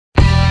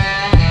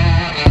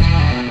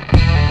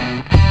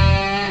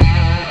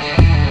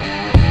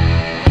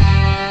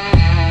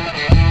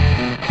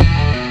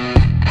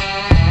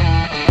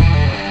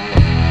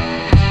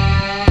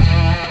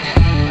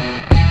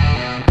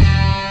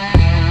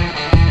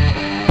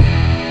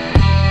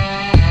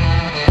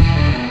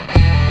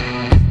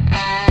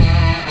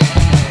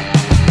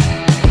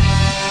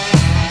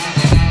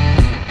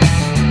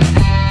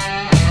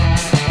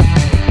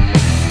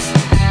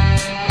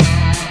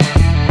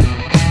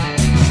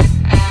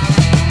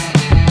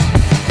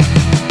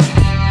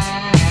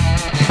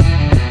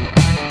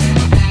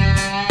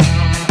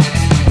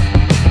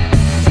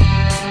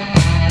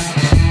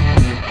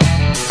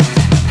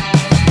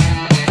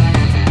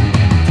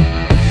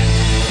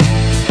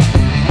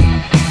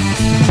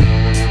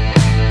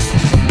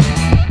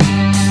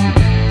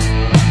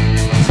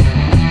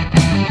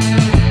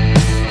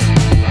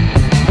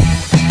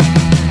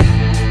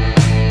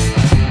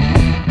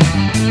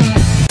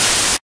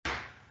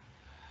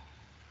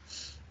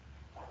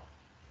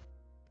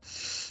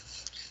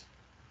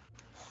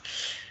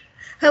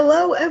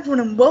Hello, everyone,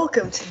 and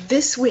welcome to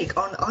this week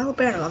on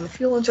Banter on the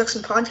Fuel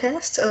Injection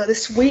Podcast.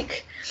 This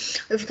week,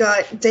 we've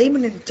got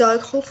Damon and Doug.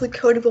 Hopefully,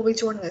 Cody will be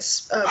joining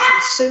us pretty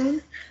soon.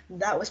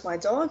 That was my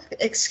dog.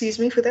 Excuse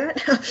me for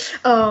that.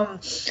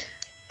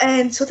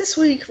 And so this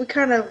week, we're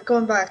kind of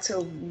going back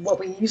to what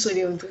we usually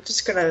do. We're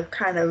just going to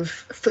kind of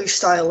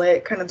freestyle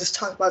it, kind of just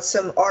talk about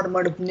some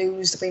automotive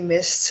news that we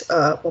missed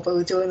while we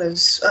were doing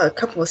those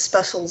couple of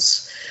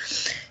specials.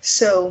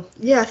 So,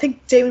 yeah, I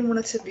think Damon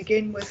wanted to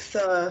begin with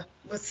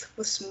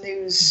some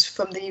news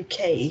from the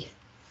UK.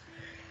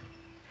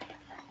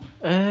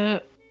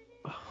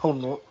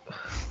 Hold on.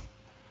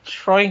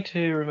 Trying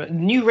to remember.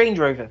 New Range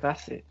Rover,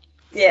 that's it.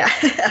 Yeah.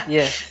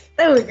 Yeah.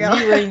 There we go.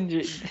 New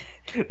Range.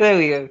 There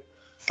we go.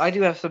 I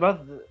do have some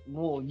other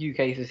more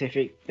UK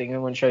specific thing I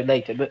want to show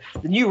later, but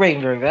the new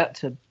Range Rover,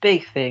 that's a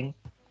big thing.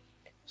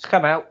 It's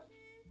come out.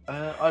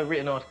 I've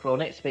written an article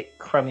on it. It's a bit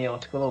crummy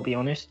article, I'll be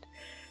honest.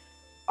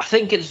 I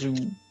think it's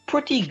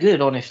pretty good,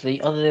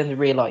 honestly, other than the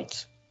rear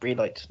lights. Rear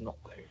lights not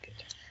very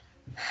good.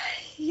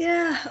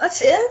 Yeah,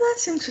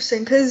 that's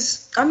interesting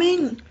because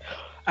when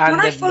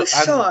I first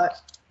saw it,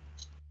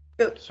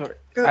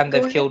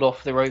 they've killed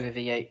off the Rover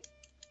V8.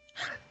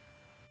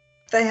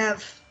 They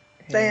have.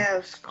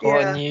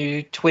 Got a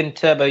new twin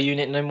turbo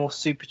unit, no more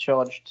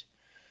supercharged.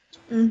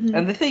 Mm-hmm.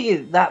 And the thing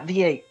is, that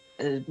V8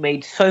 has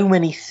made so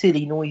many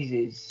silly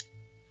noises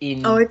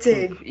in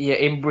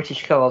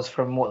British cars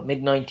from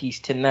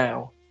mid-90s to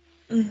now.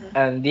 Mm-hmm.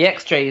 And the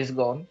XJ is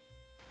gone.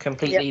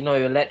 Completely no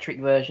electric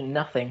version,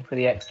 nothing for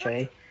the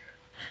XJ.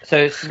 So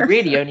it's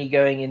really only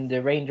going in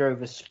the Range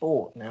Rover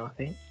Sport now, I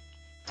think.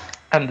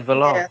 And the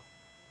Velar. Yeah.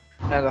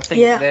 And I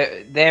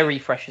think their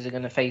refreshes are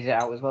going to phase it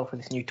out as well for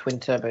this new twin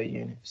turbo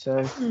unit. So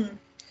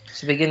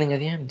it's the beginning of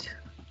the end.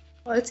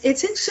 Well, it's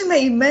interesting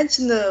that you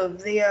mentioned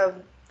the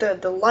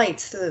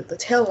lights, the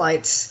tail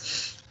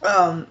lights,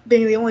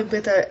 being the only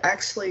bit that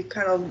actually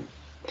kind of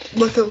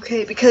look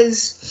okay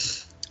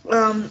because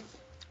I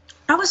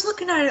was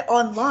looking at it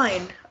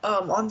online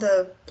on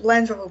the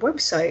Land Rover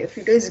website a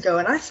few days ago,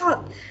 and I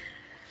thought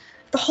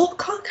the whole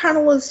car kind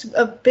of was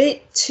a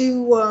bit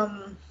too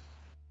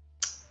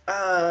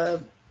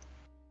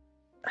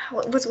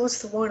what's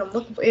the word I'm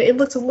looking for? It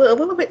looked a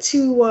little bit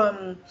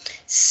too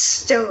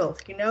sterile,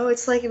 you know.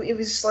 It's like it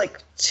was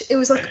like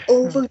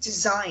over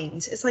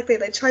designed. It's like they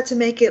tried to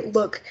make it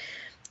look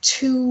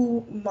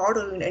too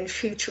modern and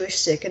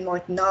futuristic and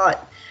like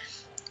not.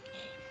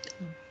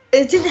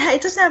 It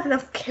doesn't have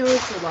enough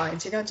character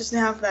lines, you know. It doesn't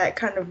have that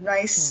kind of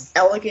nice,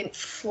 elegant,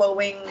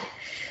 flowing.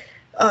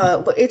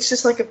 It's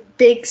just like a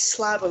big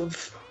slab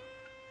of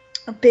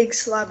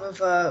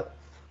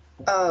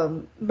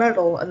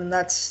metal, and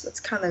that's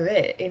kind of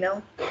it, you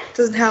know. It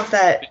doesn't have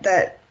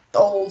that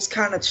old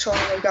kind of charm.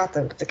 You got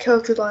the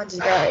character lines.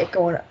 You got it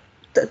going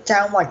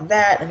down like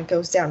that, and it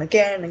goes down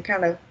again, and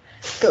kind of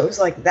goes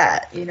like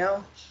that, you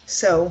know.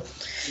 So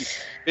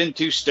been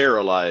too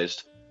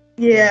sterilized.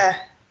 Yeah.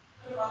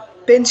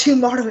 Been too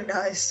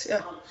modernized.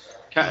 Yeah.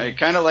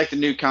 Kind of like the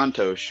new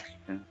Countach.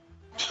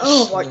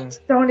 Oh my!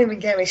 Don't even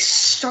get me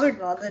started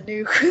on the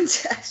new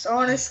Countach.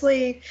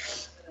 Honestly,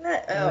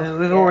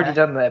 we've already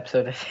done that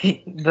episode, I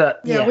think. But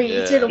we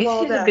did a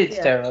while back. It's been a bit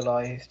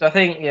sterilized. I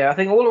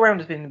think all around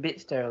has been a bit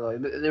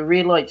sterilized. But the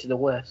rear lights are the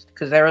worst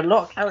because there are a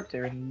lot of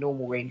character in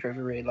normal Range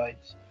Rover rear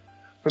lights.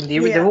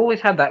 They've always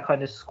had that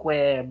kind of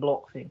square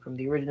block thing from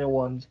the original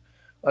ones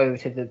over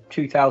to the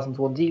 2000s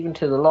ones, even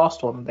to the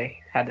last one, they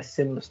had a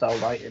similar style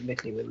light,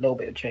 admittedly with a little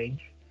bit of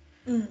change.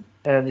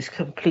 It's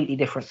completely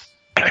different.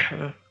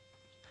 Now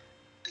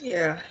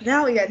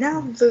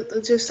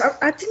just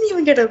I didn't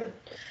even get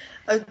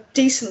a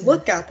decent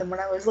look at them when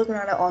I was looking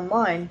at it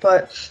online,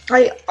 but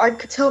I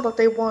could tell that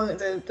they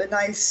wanted the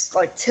nice,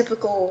 like,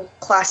 typical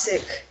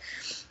classic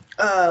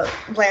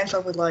Land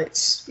Rover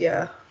lights.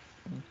 Yeah,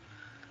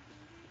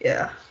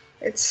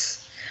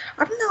 it's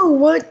I don't know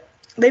what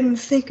they've been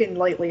thinking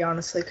lately,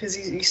 honestly, because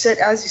you said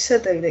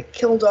they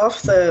killed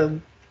off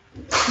the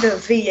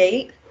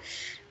V8.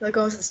 They're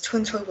going to this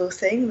twin turbo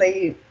thing.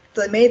 They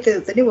made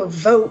the new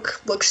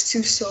Evoque looks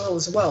too sterile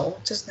as well.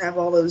 It doesn't have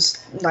all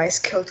those nice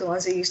character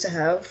lines they used to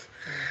have.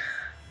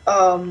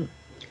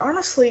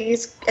 Honestly,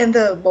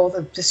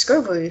 the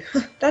Discovery,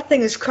 that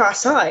thing is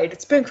cross-eyed.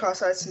 It's been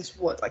cross-eyed since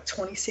like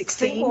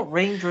 2016. I think what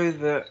Range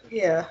Rover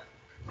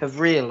have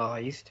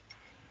realised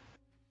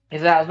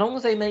is that as long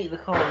as they make the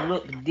car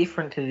look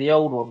different to the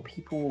old one,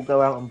 people will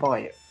go out and buy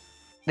it.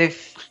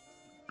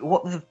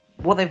 What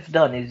they've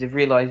done is they've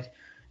realised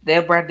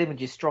their brand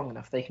image is strong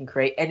enough. They can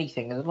create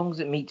anything as long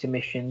as it meets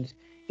emissions,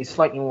 is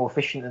slightly more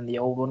efficient than the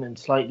old one, and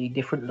slightly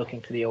different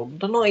looking to the old one.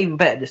 They're not even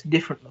better, just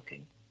different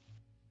looking.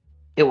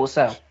 It will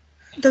sell.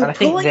 And I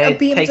think they're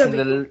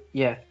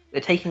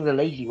taking the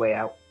lazy way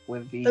out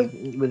with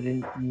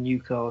the new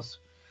cars.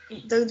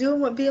 They're doing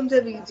what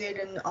BMW did,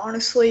 and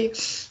honestly,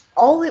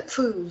 all it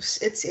proves,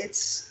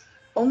 it's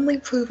only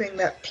proving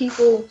that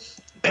people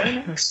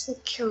don't actually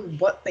care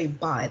what they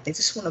buy. They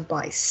just want to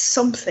buy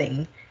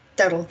something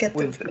that'll get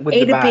them from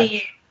A to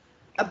B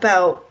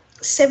about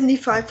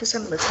 75%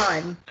 of the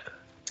time.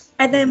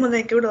 And then when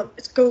they go to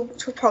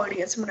a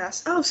party and someone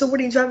asks, "Oh, so what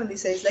are you driving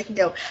these days?" They can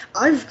go,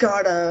 "I've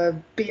got a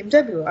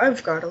BMW,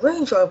 I've got a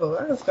Range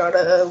Rover, I've got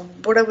a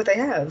whatever they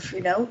have,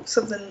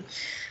 something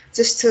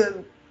just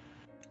to,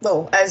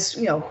 well, as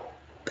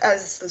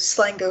as the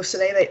slang goes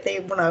today,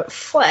 they want to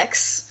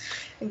flex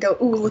and go,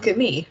 ooh, look at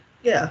me."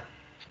 Yeah.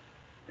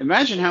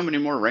 Imagine how many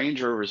more Range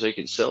Rovers they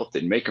could sell if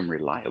they'd make them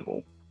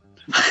reliable.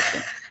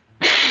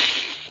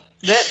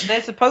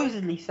 They're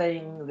supposedly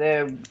saying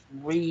they're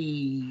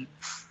retooling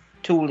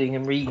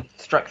and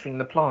restructuring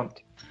the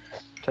plant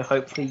to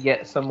hopefully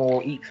eke some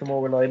more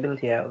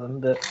reliability out of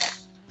them, but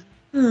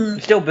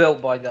it's still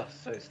built by us,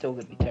 so it's still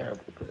going to be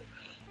terrible. But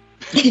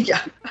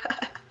Yeah.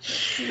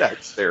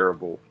 That's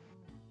terrible.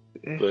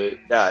 But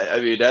yeah, I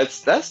mean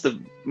that's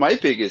my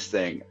biggest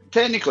thing.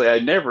 Technically, I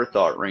never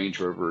thought Range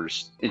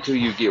Rovers until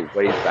you get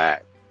way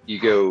back. You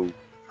go,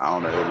 I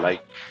don't know,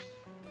 like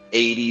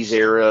 80s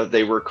era,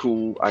 they were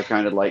cool. I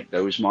kind of like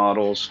those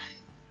models.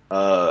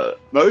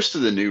 Most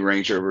of the new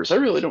Range Rovers, I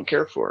really don't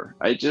care for.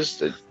 I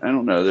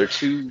don't know. They're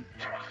too,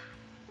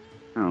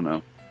 I don't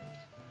know.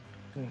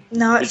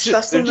 No,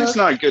 they're just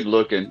not good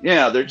looking.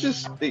 Yeah, they're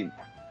just big.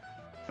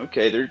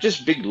 Okay, they're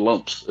just big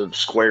lumps of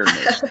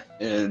squareness,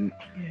 and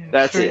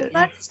that's it.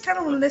 That's kind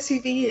of what an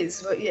SUV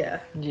is, but yeah.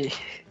 Yeah.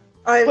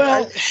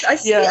 I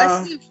see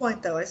your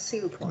point, though. I see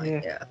your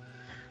point. Yeah.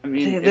 I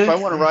mean, if I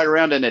want to ride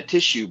around in a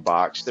tissue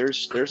box,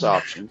 there's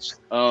options.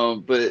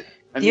 But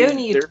I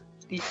mean,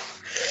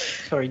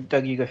 sorry,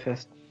 Doug, you go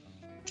first.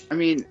 I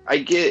mean, I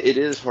get it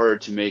is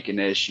hard to make an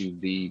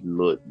SUV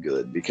look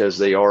good because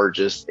they are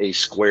just a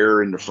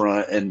square in the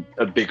front and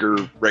a bigger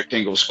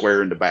rectangle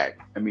square in the back.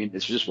 I mean,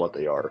 it's just what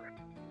they are.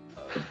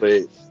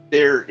 But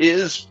there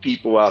is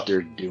people out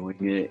there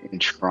doing it and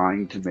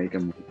trying to make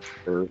them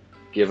or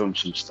give them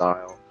some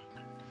style.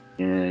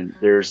 And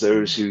there's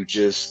those who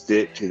just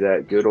stick to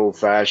that good old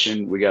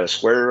fashioned, we got a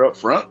square up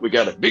front, we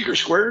got a bigger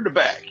square in the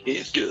back.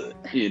 It's good,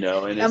 And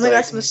it's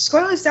got some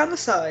squares down the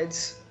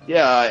sides.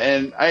 Yeah,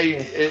 and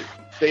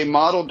they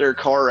modeled their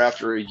car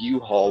after a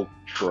U-Haul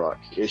truck.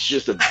 It's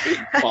just a big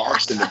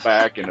box in the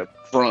back and a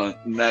front,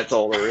 and that's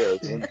all there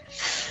is. And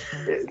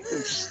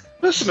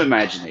there's some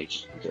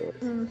imagination to it.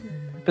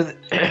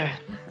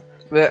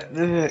 But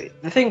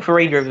the thing for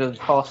Range Rover the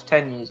past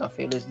 10 years, I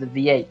feel, is the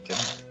V8.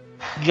 And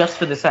just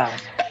for the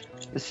sound.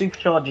 The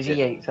supercharged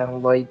V8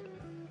 sound like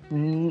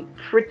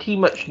pretty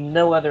much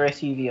no other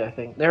SUV, I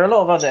think. There are a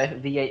lot of other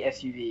V8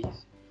 SUVs.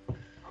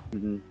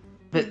 Mm-hmm.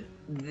 But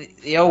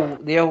the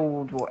old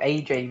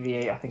AJ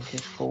V8, I think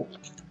it's called.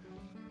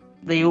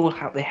 They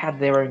had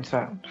their own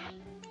sound.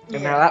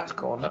 And now that's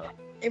gone.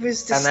 It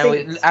was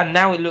distinct. And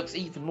now it looks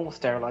even more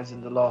sterilized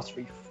than the last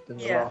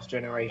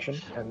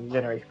generation and the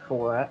generation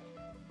before that.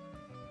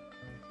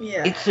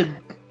 Yeah.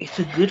 It's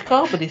a good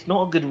car, but it's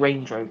not a good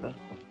Range Rover.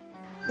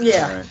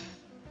 Yeah. Right.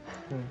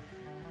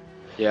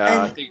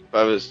 Yeah, I think if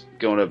I was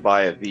going to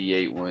buy a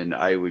V8 one,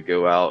 I would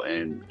go out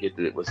and get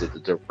the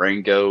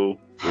Durango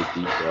with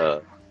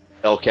the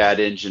Hellcat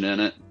engine in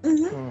it.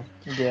 Mm-hmm.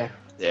 Yeah.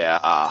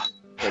 Yeah,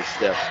 that's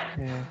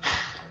definitely.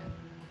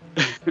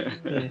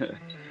 Yeah.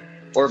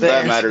 Or for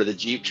that matter, the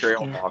Jeep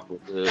Trailhawk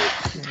with the.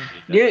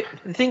 Yeah,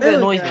 the thing that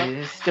annoys me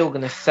is it's still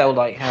going to sell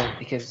like hell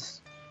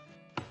because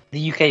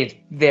the UK is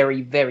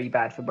very, very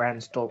bad for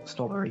brand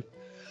snobbery.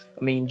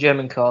 I mean,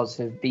 German cars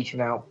have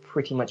beaten out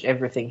pretty much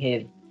everything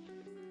here.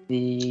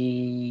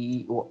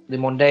 The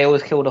Mondeo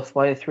was killed off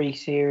by a 3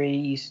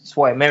 Series. That's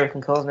why American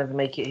cars never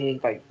make it here,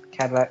 like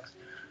Cadillacs,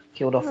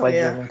 killed off by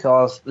German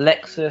cars.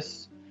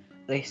 Lexus,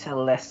 they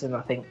sell less than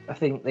I think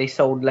they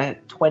sold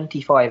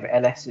 25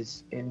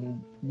 LSs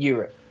in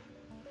Europe.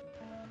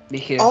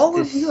 Because all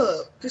of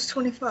Europe, just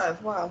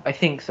 25. Wow. I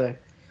think so.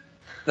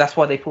 That's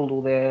why they pulled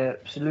all their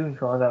saloon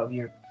cars out of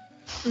Europe.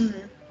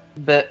 Mm-hmm.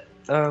 But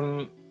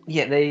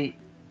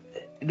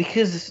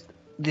because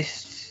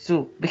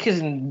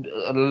in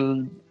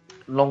a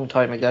long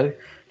time ago,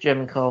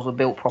 German cars were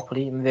built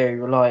properly and very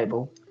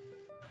reliable.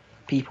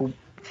 People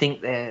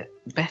think they're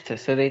better,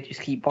 so they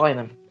just keep buying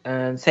them.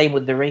 And same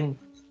with the Range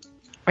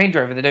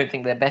Rover, they don't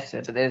think they're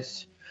better, but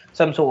there's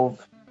some sort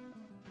of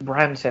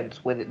brand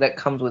sense with it that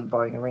comes with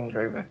buying a Range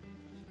Rover.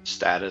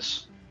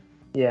 Status.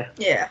 Yeah.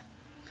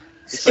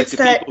 It's like the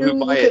people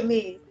who buy at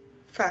me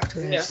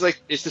factor. It's like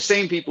it's the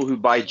same people who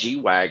buy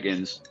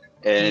G-Wagons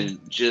and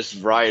just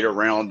ride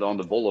around on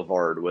the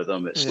boulevard with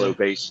them at slow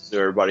pace so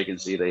everybody can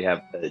see they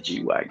have a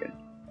G-Wagon.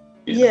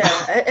 Yeah,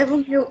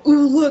 everyone can go,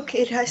 ooh, look,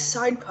 it has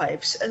side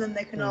pipes, and then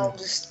they can all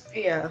just,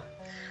 yeah.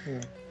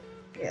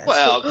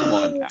 Well, come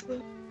on now.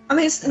 I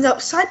mean,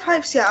 side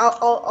pipes,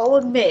 I'll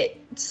admit,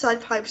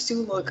 side pipes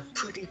do look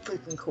pretty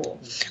freaking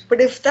cool.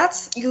 But if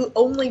that's your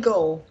only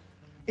goal,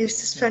 is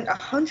to spend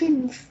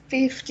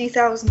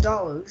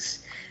 $150,000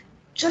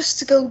 just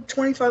to go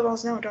 25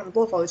 miles an hour down the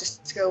boulevard,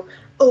 just to go,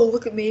 oh,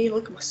 look at me,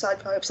 look at my side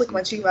pipes, look at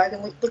my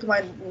G-Wagon, look at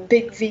my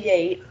big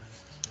V8.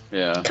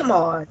 Yeah. Come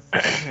on.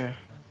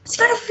 It's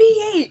got a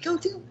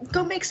V8.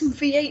 Go make some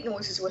V8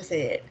 noises with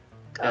it.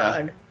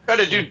 God. Try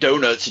to do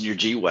donuts in your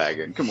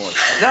G-Wagon. Come on.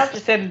 That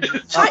just end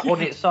up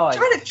on its side.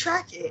 Try to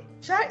track it.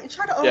 Try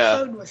to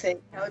off-road with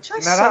it. You know, try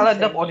Now that'll end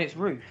something. up on its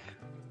roof.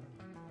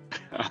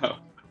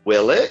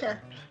 Will it?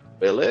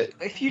 Will it?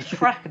 If you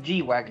track a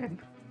G-Wagon,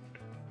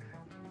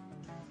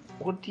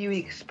 what do you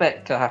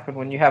expect to happen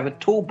when you have a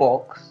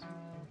toolbox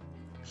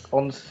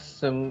on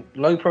some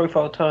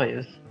low-profile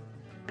tyres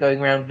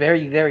going around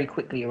very, very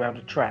quickly around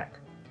a track?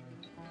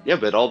 Yeah,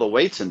 but all the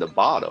weight's in the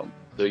bottom.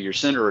 So your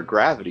center of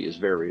gravity is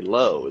very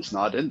low. It's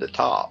not in the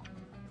top.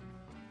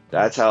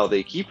 That's how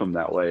they keep them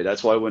that way.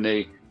 That's why when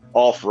they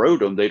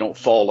off-road them, they don't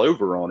fall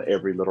over on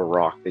every little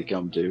rock they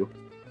come to.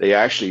 They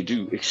actually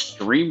do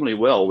extremely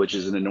well, which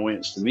is an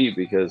annoyance to me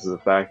because of the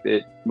fact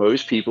that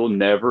most people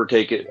never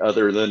take it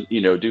other than,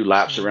 do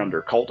laps around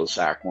their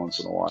cul-de-sac once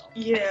in a while.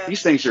 Yeah.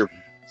 These things are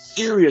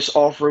serious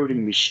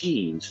off-roading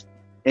machines,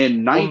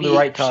 and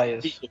 90%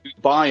 of people who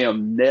buy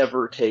them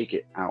never take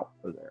it out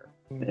of there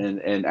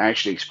and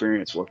actually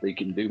experience what they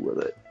can do with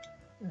it.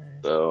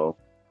 So,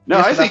 no,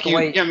 I think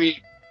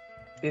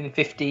in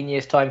 15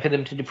 years' time for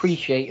them to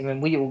depreciate, and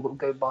then we all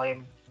go buy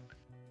them,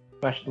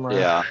 smash them around.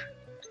 Yeah.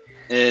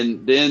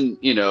 And then,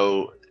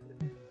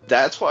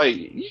 that's why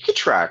you could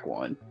track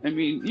one. I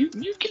mean, you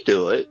could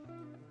do it.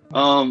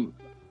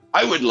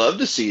 I would love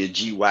to see a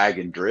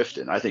G-Wagon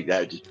drifting. I think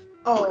that would just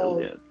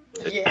brilliant.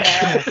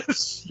 Yeah.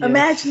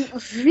 Imagine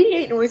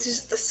V8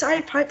 noises, the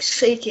side pipe's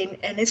shaking,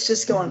 and it's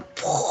just going.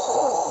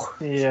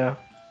 Yeah.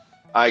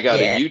 I got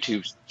a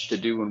YouTube to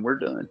do when we're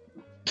done.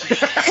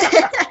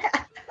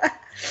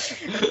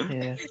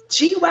 Yeah.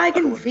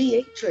 G-Wagon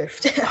V8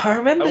 drift. I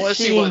remember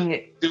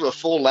seeing do a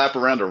full lap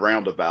around a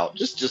roundabout,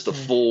 just a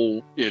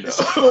full,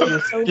 just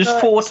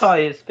 4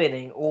 tires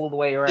spinning all the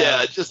way around.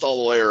 Yeah, just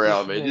all the way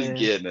around, man. Just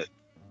getting it.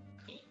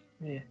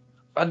 Yeah,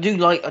 I did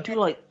like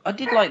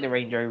the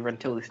Range Rover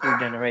until this new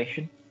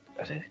generation.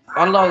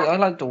 I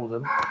liked all of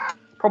them,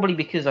 probably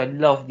because I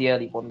loved the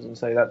early ones, and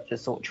so that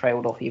just sort of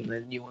trailed off. Even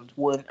though the new ones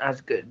weren't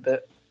as good,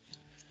 but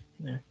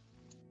yeah.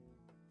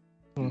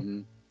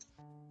 Mm-hmm.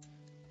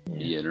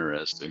 Yeah.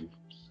 Interesting.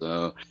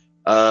 So,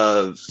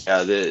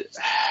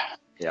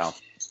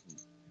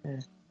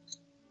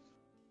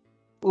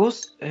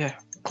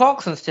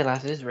 Clarkson still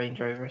has his Range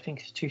Rover. I think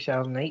it's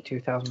 2008,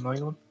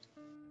 2009 one.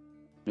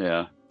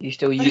 Yeah. He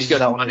still uses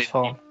that on his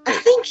farm. I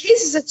think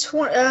his is a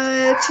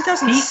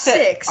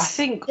 2006. I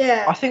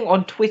think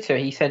on Twitter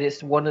he said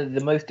it's one of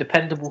the most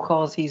dependable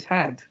cars he's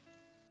had.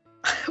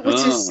 Which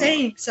is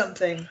saying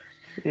something.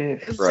 Yeah.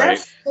 If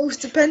that's the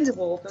most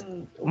dependable,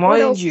 then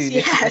mind you,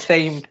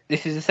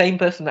 this is the same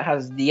person that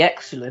has the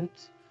Excellent,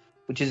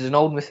 which is an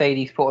old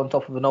Mercedes put on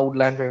top of an old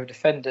Land Rover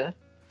Defender.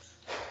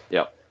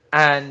 Yep.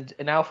 And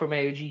an Alfa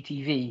Romeo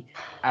GTV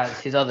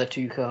as his other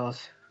 2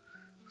 cars.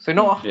 So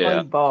not a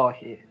high bar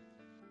here.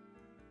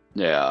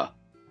 Yeah.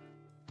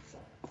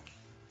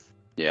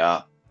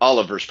 Yeah.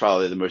 Oliver's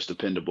probably the most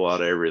dependable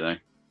out of everything.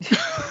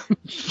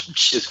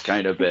 Just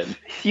kind of been.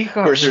 Of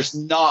course, there's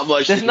not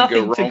much. There's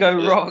nothing to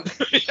go wrong.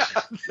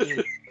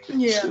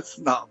 Yeah. It's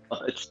not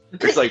much.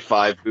 There's like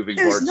 5 moving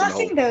parts. There's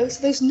nothing though,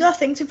 so there's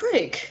nothing to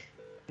break.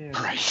 Yeah.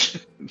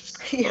 Right.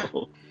 Yeah.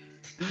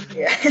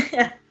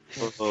 Yeah.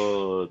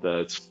 Oh,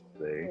 that's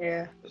funny.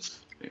 Yeah.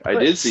 I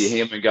did see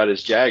Hammond got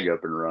his Jag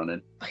up and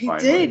running. He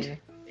finally. did.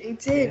 He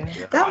did.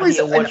 Yeah. That was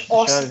an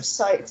awesome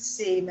sight to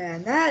see,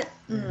 man. That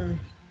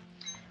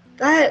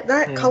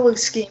color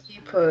scheme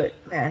you put,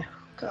 man.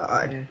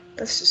 God,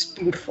 that's just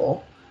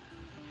beautiful.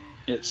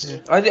 It's.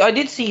 I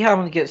did see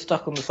Hammond get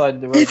stuck on the side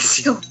of the road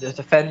because of the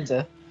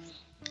Defender.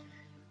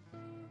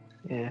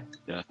 Yeah.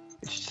 Yeah.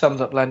 Which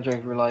sums up Land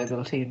Rover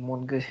reliability in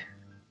one go.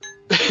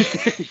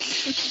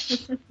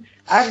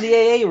 And the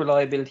AA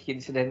reliability,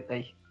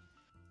 incidentally.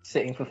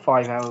 Sitting for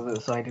 5 hours at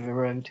the side of the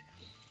road.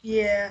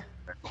 Yeah.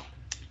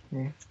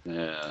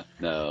 Yeah.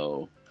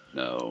 No.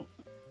 So.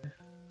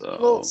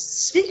 Well,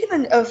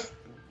 speaking of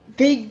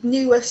big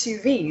new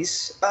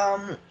SUVs,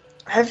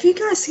 have you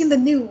guys seen the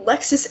new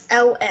Lexus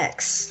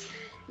LX?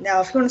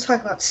 Now, if you want to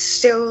talk about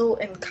sterile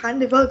and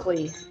kind of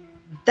ugly,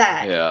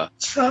 that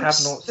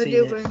trumps the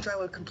new Range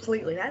Rover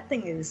completely. That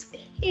thing is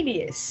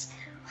hideous.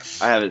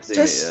 I haven't seen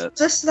it yet.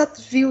 Just so that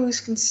the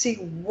viewers can see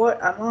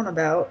what I'm on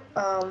about.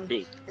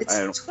 It's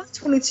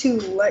 2022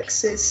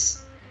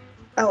 Lexus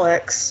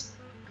LX.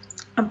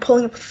 I'm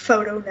pulling up a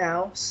photo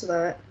now so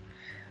that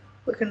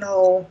we can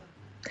all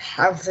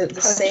have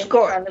the same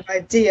kind of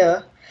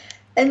idea.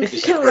 And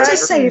can I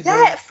just say,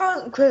 that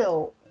front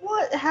grille,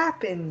 what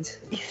happened?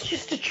 It's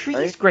just a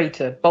tree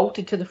grater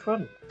bolted to the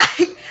front.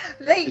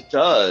 It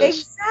does.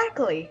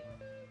 Exactly.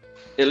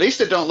 At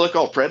least it don't look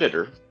all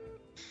Predator.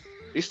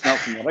 At least not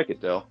from what I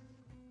could tell.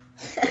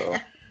 So,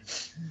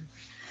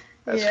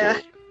 that's cool.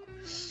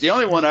 The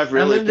only one I've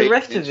really the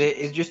rest of it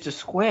is just a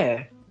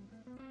square.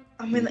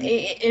 I mean,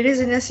 it is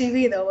an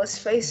SUV though, let's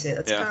face it.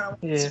 That's kind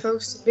of what it's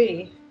supposed to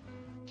be.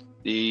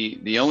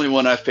 The only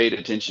one I've paid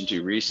attention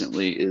to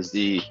recently is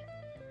the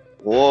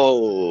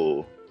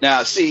whoa.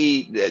 Now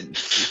see,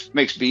 that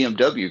makes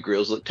BMW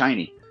grills look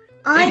tiny.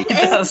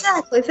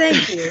 Exactly,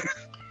 thank you.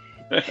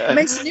 It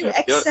makes the new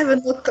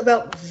X7 look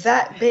about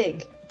that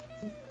big.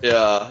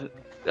 Yeah.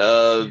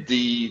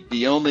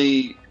 The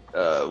only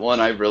one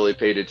I've really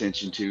paid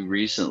attention to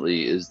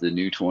recently is the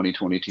new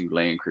 2022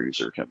 Land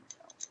Cruiser coming out.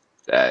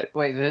 That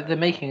Wait, they're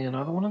making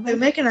another one of They're those?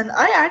 making an.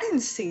 I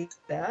didn't see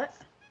that.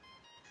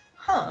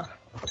 Huh.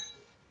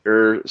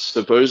 they're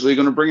supposedly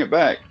going to bring it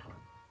back.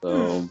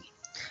 So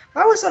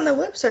I was on the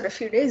website a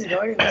few days ago.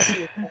 I didn't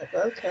see that.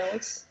 But okay,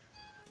 let's.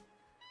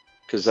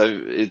 because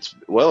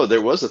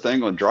there was a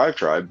thing on Drive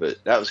Tribe,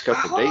 but that was a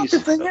couple of days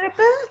They're bringing ago. it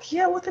back.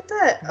 Yeah, look at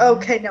that.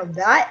 Okay, now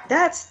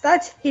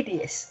that's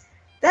hideous.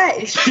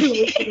 That is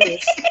truly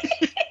hideous.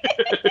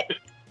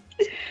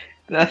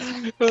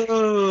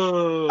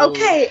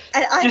 Okay,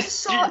 and I just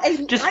saw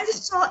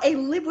a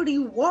Liberty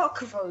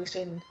Walk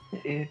version.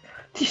 Yeah.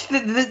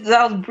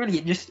 That was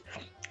brilliant. Just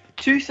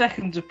 2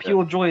 seconds of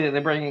pure joy that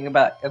they're bringing it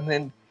back, and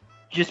then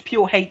just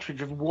pure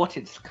hatred of what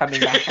it's coming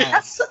back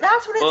as.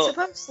 That's what it's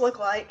supposed to look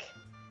like.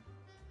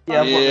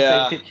 Yeah, I've got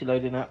the same picture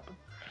loading up.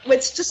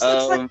 Which just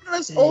looks like one of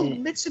those old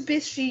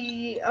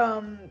Mitsubishi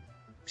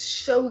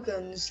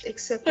Shoguns,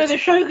 except No, the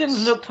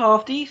Shoguns looked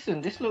half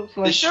decent. This looks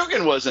like the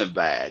Shogun wasn't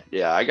bad.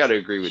 Yeah, I got to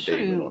agree with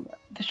David on that.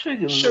 The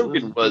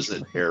Shogun,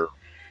 Wasn't terrible.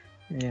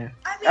 Yeah,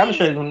 I and the mean,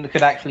 Shogun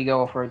could actually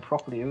go off road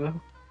properly as well.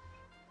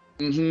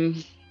 Mm-hmm.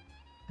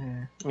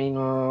 Yeah.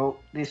 Meanwhile,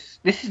 this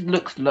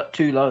looks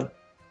too low,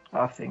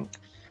 I think.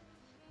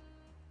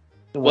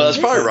 Well, it's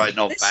probably riding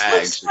off this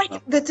bags. looks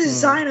like the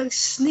designer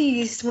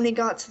sneezed when he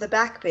got to the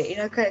back bit,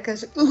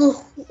 because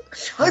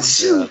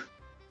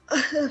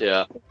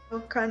Yeah.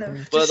 kind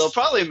of. Well, they'll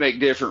probably make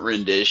different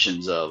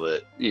renditions of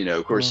it.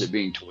 Of course, it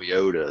being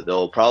Toyota,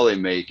 they'll probably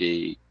make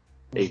a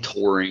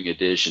touring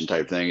edition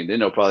type thing, and then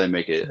they'll probably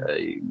make it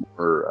a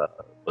more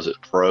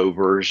Pro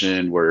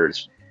version where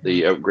it's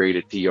the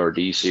upgraded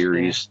TRD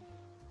series.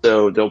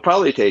 So they'll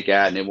probably take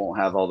that, and it won't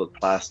have all the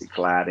plastic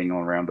cladding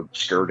around the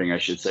skirting, I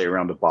should say,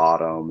 around the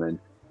bottom, and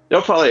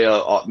they'll probably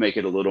make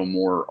it a little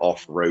more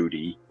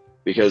off-roady.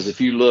 Because if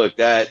you look,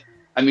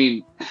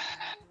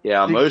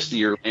 most of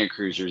your Land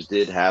Cruisers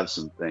did have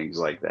some things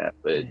like that,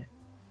 but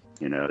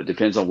it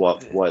depends on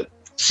what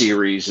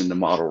series and the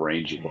model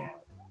range you want.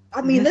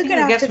 I mean, they're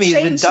gonna have to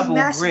change some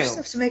massive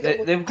stuff to make it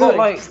look They've got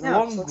like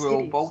now, one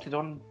grill bolted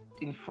on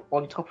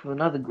top of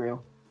another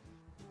grill.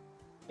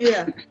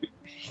 Yeah.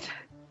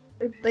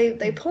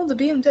 They pulled the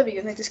BMW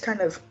and they just kind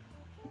of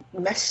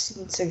meshed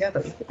it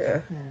together.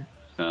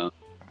 Yeah.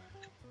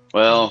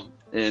 Well,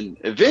 and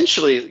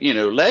eventually,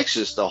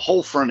 Lexus, the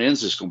whole front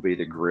end's just going to be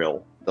the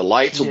grill. The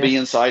lights will be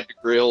inside the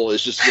grill.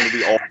 It's just going to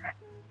be all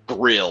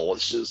grill.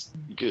 It's just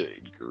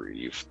good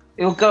grief.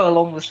 It'll go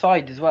along the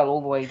side as well, all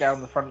the way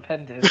down the front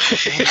fender.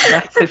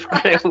 Massive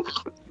grill.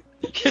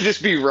 You can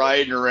just be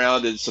riding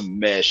around in some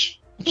mesh.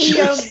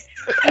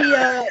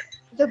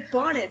 The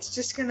bonnet's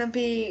just gonna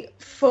be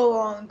full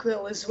on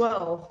grill as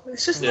well.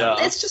 It's just not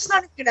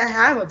gonna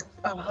have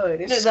a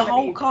hood. It's the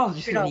whole car's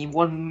just gonna be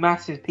one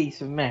massive piece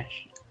of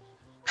mesh.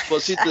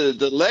 Well, see,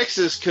 the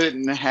Lexus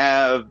couldn't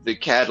have the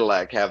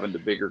Cadillac having the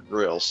bigger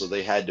grill, so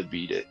they had to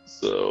beat it.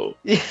 So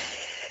I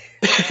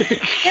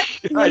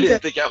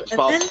didn't think that was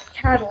possible. And then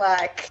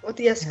Cadillac with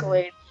the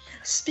Escalade.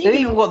 They've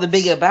even got the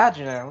bigger badge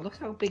now. Look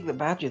how big the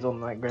badge is on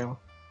that grill.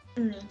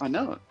 I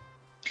know it.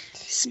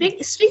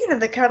 Speaking of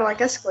the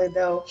Cadillac Escalade,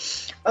 though,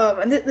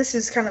 and this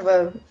is kind of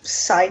a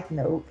side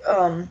note,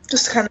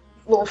 just kind of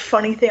a little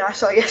funny thing I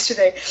saw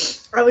yesterday.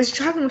 I was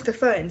driving with the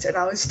friends, and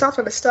I was stopped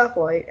at a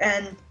stoplight,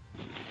 and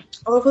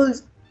all of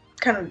those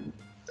kind of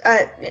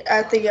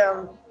at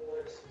the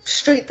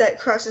street that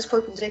crosses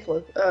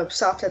perpendicular,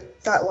 stopped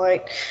at that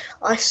light,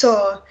 I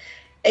saw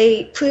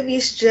a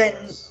previous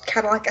gen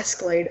Cadillac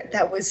Escalade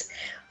that was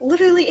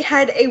literally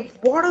had a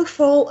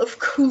waterfall of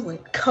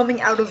coolant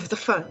coming out of the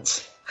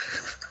front.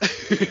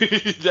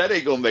 That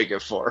ain't gonna make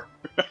it far.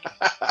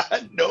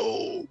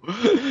 No.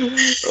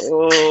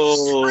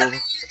 Oh.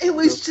 It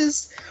was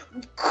just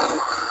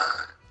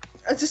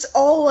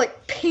all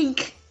like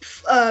pink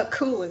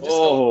coolant.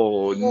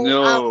 Oh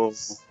no.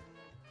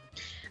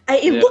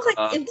 It looked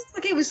like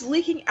it was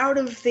leaking out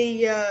of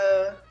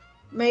the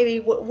maybe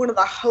one of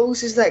the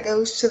hoses that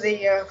goes to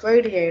the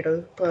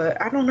radiator,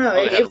 but I don't know.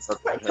 It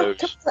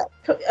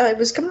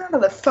was coming out of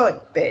the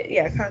front bit,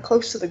 kind of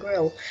close to the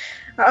grill.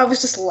 I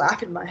was just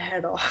laughing my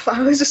head off.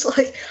 I was just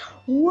like,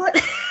 what?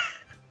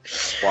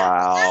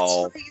 Wow.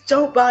 That's why you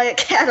don't buy a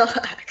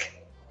Cadillac.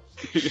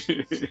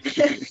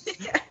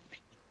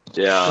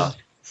 Yeah.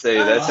 Say,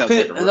 that sounds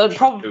like a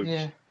problem.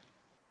 Yeah.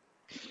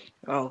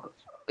 Oh,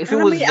 if it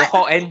was the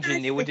hot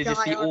engine, it would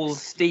just be all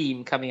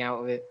steam coming out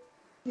of it.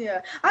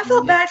 Yeah, I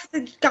felt bad for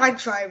the guy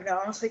driving,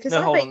 honestly, because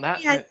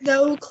he had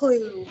no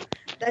clue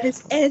that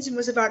his engine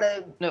was about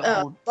to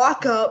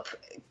lock up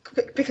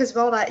because of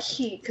all that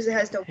heat, because it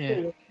has no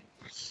coolant.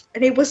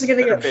 And he wasn't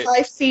going to get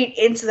 5 feet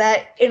into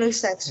that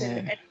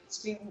intersection and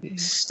just be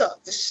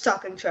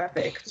stuck in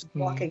traffic, just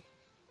walking.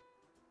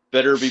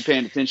 Better be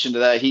paying attention to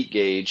that heat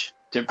gauge,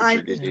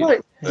 temperature gauge.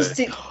 Didn't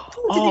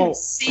even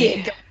see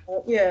it.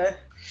 Yeah.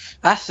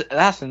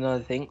 That's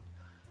another thing.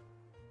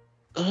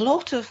 A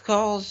lot of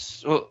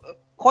cars,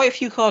 quite a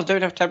few cars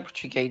don't have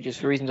temperature gauges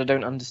for reasons I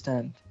don't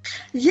understand.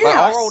 Yeah. Like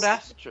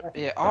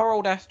our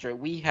old Astra,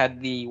 we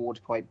had the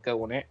water pipe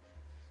go on it.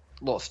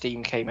 A lot of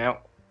steam came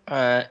out,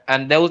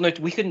 and there was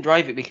we couldn't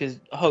drive it because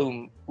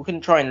we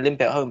couldn't try and limp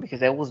it home because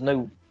there was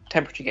no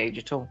temperature gauge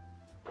at all.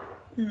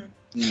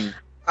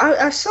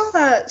 I saw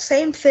that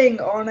same thing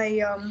on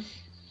a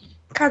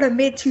kind of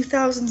mid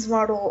 2000s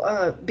model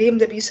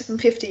BMW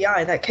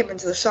 750i that came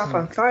into the shop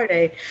on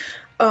Friday.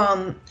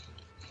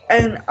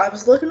 And I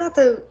was looking at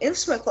the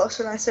instrument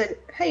cluster and I said,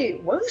 hey,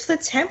 what is the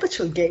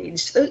temperature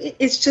gauge?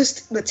 It's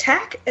just the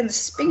tach and the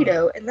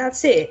speedo, and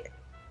that's it.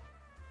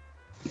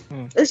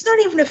 It's not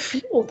even a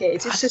fuel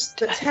gauge, it's just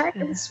the tach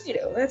and the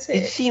speedo, that's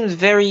it. It seems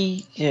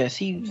very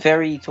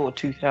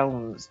sort of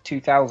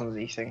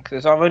 2000s-y thing,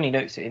 because I've only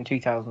noticed it in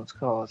 2000s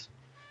cars.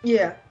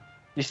 Yeah.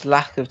 Just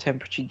lack of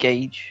temperature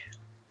gauge.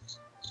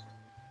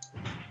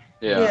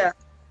 Yeah.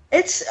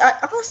 It's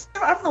honestly,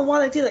 I don't know why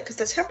they do that, because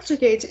the temperature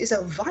gauge is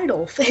a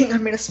vital thing. I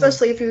mean,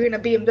 especially if you're in a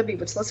BMW,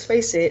 which, let's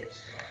face it,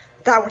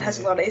 that one has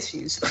a lot of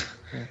issues.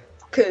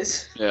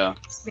 Because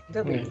it's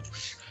BMW. Yeah.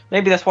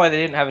 Maybe that's why they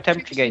didn't have a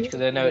temperature gauge,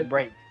 because they know it'd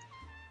break.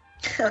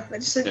 They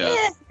just said,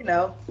 you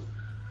know.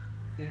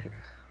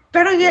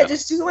 Better yet,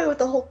 just do away with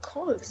the whole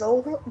car, because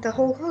the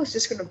whole car is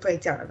just going to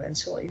break down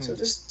eventually. So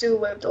just do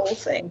away with the whole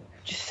thing.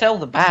 Just sell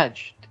the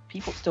badge.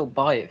 People still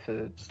buy it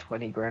for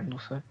 20 grand or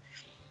so.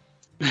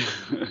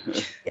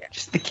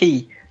 Just the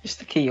key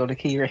on a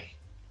key ring.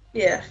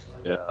 Yeah.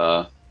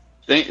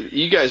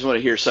 You guys want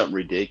to hear something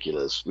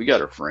ridiculous? We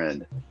got a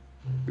friend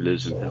who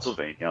lives in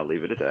Pennsylvania. I'll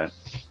leave it at that.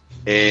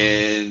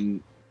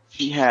 And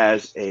she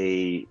has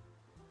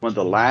one of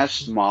the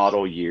last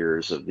model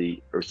years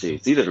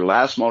it's either the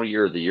last model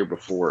year or the year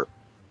before,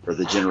 or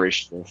the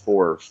generation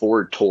before,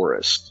 Ford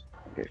Taurus.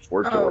 Okay,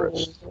 Ford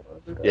Taurus.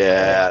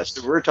 Yeah,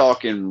 so we're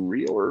talking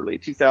real early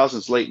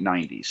 2000s, late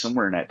 90s,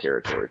 somewhere in that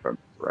territory, if I'm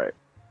right.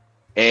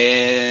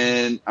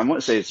 And I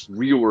want to say it's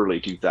real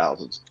early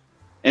 2000s.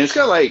 And it's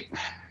got like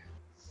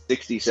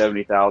 60,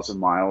 70,000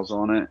 miles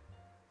on it.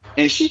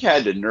 And she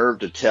had the nerve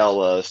to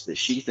tell us that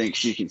she thinks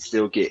she can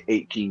still get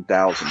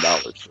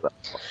 $18,000 for that.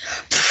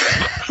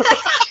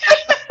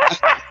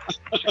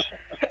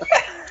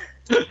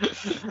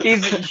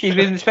 She's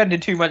been spending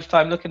too much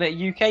time looking at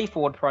UK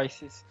Ford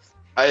prices.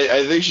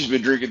 I think she's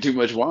been drinking too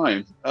much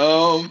wine.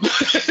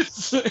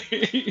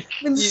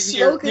 Been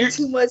smoking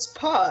too much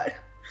pot.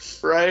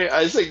 Right?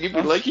 I was like, you'd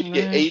be lucky to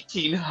get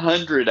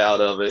 $1,800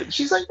 out of it.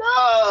 She's like,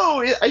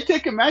 no, I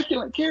take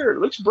immaculate care. It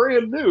looks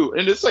brand new.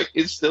 And it's like,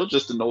 it's still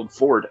just an old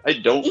Ford. I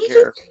don't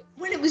care.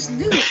 When it was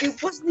new,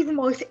 it wasn't even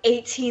worth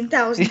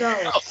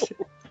 $18,000.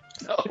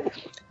 No.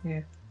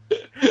 Yeah.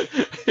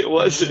 It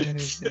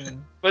wasn't.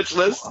 Much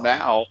less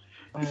now.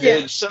 Yeah.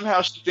 And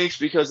somehow she thinks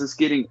because it's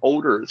getting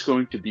older, it's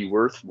going to be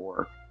worth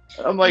more.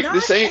 I'm like, not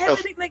this ain't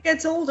everything that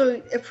gets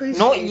older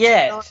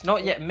appreciates.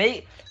 Not yet.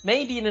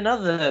 Maybe in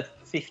another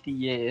 50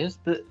 years,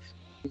 but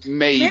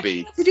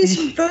maybe. If you do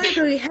some very,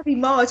 very heavy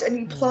mods and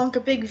you plonk a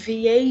big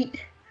V8,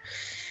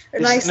 a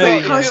nice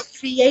little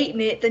custom V8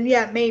 in it, then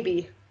yeah,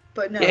 maybe.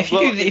 But no. Yeah,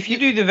 if you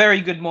do the very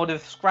good mod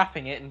of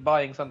scrapping it and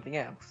buying something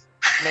else,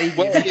 maybe.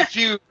 Well, if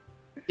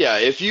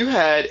you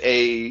had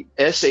a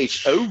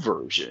SHO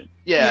version,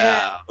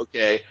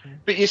 okay,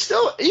 but you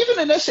still,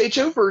 even an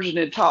SHO version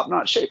in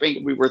top-notch shape ain't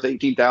gonna be worth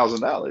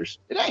 $18,000.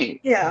 It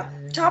ain't. Yeah,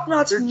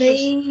 top-notch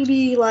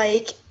maybe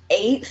like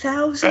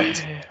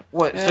 8,000.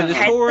 What? So the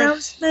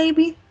Taurus,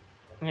 maybe.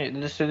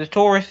 Yeah, so the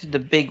Taurus is the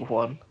big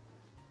one.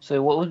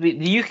 So what would be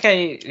the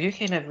UK? The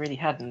UK never really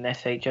had an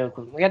SHO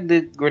because we had the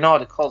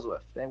Granada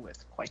Cosworth. They're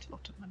worth quite a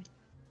lot of money.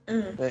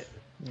 But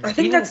I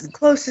think that's the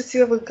closest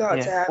you ever got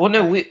to that. Well,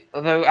 no,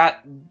 although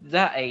at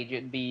that age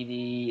it'd be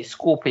the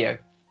Scorpio,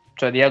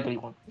 so the ugly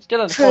one.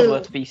 Still has a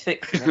Cosworth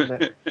V6,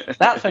 but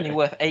that's only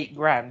worth $8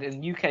 grand,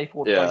 and UK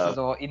Ford prices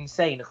are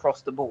insane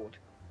across the board.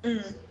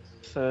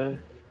 So,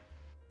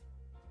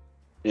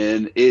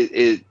 and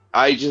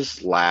I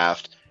just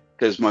laughed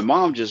because my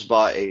mom just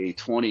bought a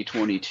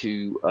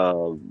 2022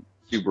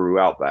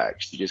 Subaru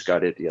Outback. She just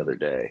got it the other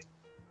day.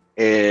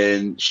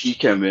 And she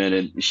came in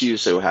and she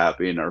was so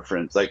happy, and our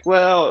friend's like,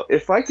 well,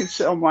 if I can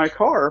sell my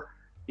car,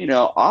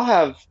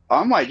 I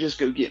might just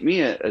go get me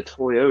a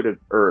Toyota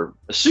or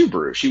a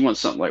Subaru. She wants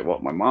something like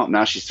what my mom,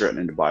 now she's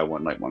threatening to buy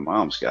one like my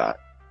mom's got.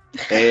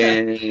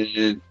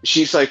 And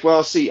she's like,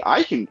 well, see,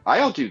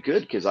 I'll do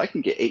good because I can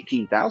get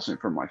 18,000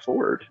 from my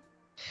Ford.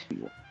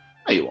 No,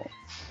 you won't.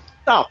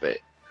 Stop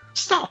it.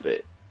 It's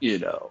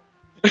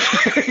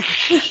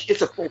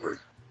a Ford.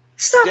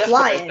 Stop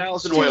lying to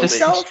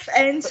yourself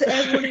and to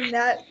everyone in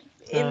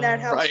that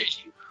house.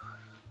 Right.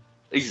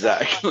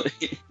 Exactly.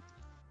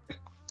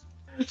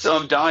 So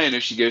I'm dying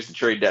if she goes to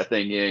trade that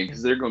thing in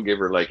because they're gonna give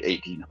her like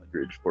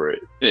 $1,800 for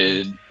it.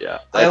 And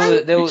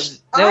there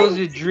was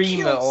a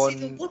dreamer on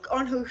the look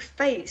on her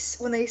face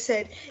when they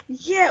said,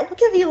 "Yeah, we'll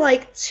give you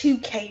like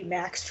 $2,000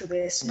 max for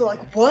this." We're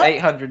like, "What?"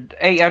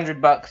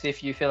 $800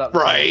 if you fill up.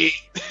 Right.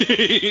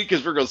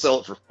 Because we're gonna sell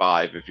it for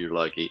 $5,000 if you're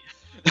lucky.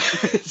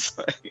 It's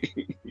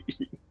like...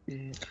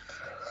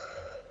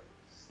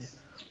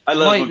 I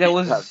love when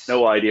people have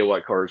no idea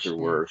what cars are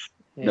worth.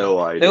 Yeah. No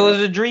idea. There was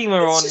a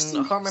Dreamer on, It's just I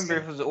can't remember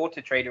if amazing. it was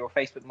Auto Trader or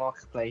Facebook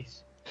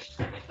Marketplace.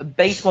 A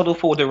base model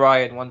Ford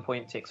Orion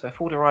 1.6. So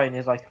Ford Orion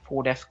is like a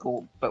Ford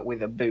Escort, but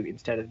with a boot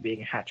instead of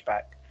being a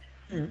hatchback.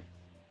 Hmm.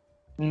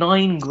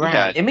 $9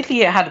 grand. Yeah.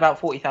 Admittedly, it had about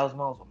 40,000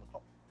 miles on the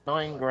clock.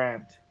 $9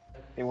 grand.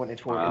 They wanted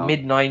for it. Wow.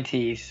 Mid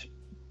 90s.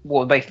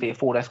 Well, basically a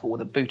Ford Escort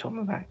with a boot on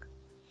the back.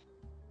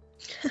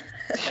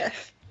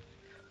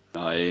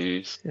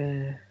 Nice.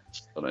 Yeah.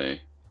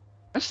 Funny.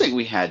 I just think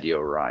we had the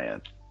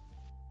Orion.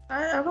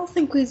 I don't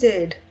think we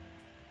did.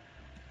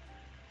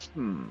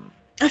 Hmm.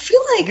 I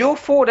feel like Your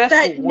Ford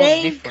Escort that was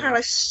name different. kind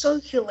of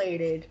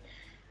circulated,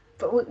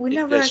 but we It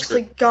never does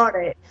actually got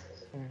it.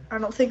 Mm. I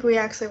don't think we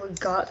actually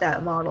got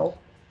that model.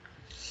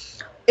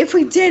 If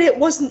we did, it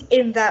wasn't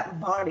in that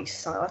body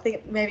style. I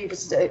think maybe it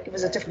was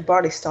a different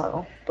body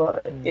style,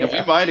 but Yeah, we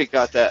yeah. might have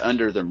got that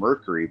under the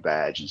Mercury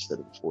badge instead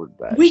of the Ford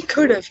badge. We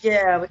could have,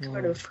 yeah, we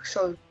could have.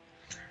 So,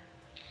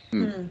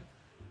 Hmm.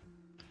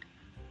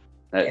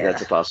 Yeah.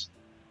 That's a possibility.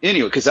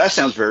 Anyway, because that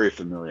sounds very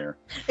familiar.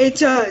 It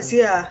does,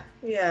 yeah.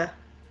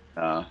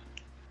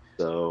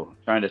 So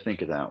trying to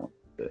think of that one.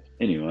 But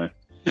anyway.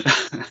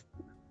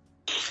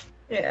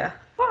 Yeah.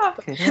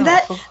 Fucking And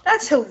hell.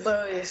 that's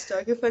hilarious,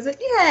 Doug. If I was like,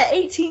 yeah,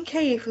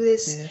 18K for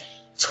this Yeah.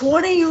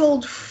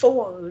 20-year-old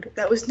Ford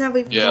that was never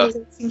even Yeah. worth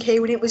 18K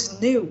when it was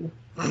new.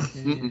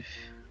 Mm-mm.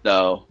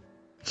 No.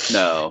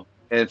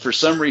 And for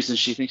some reason,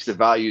 she thinks the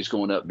value is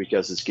going up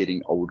because it's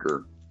getting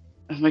older.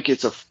 I'm like,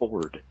 it's a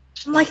Ford.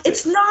 I'm like,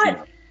 it's not You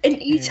know.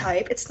 an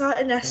E-Type. It's not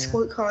an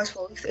Escort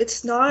Cosworth.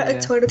 It's not a Yeah.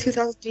 Toyota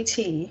 2000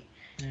 GT.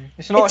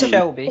 It's not It's a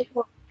Shelby.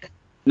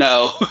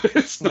 No,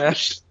 it's No.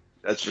 not.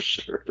 That's for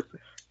sure.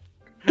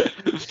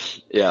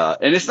 Yeah,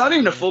 and it's not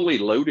even a fully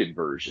loaded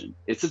version.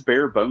 It's a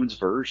bare bones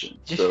version.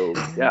 So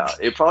yeah,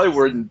 it probably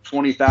worth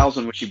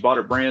 20,000 when she bought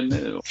it brand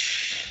new.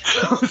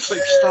 So it's like,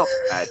 stop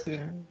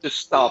that. Just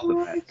stop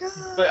Oh that. my god.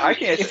 But I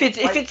can't. If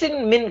it's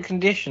in mint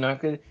condition, I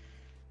could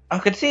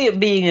see it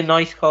being a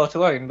nice car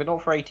to own, but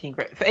not for 18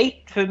 grand.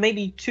 For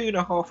maybe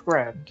 2.5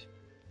 grand.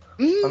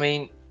 I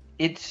mean,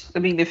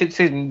 if it's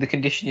in the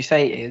condition you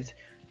say it is,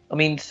 I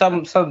mean,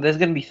 some there's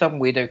going to be some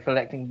weirdo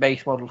collecting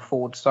base model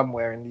Ford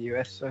somewhere in the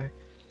US. So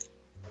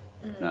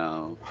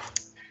No.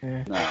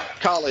 Yeah. No.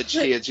 College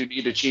kids who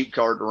need a cheap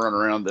car to run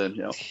around in,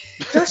 you know.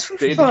 Just for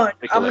They- fun,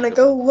 they I'm gonna collect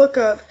go look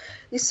up.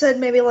 You said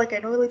maybe like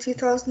an early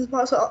 2000s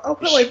model, so I'll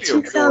put It like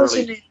should be a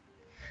early-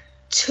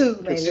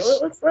 2002 maybe. It's-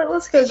 Let's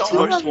go it's almost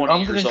 2000. 20 I'm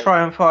years going to old.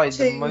 try and find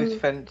the Two,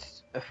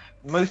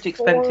 most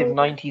expensive four.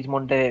 90s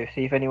Mondeo.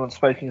 See if anyone's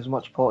smoking as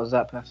much pot as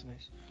that person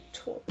is.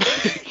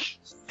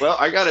 Well,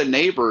 I got a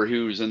neighbor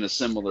who's in a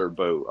similar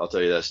boat. I'll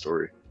tell you that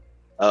story.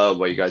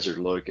 While you guys are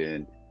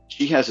looking,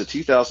 she has a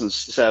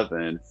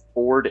 2007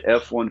 Ford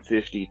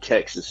F-150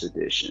 Texas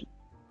Edition,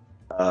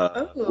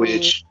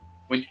 which,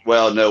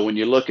 when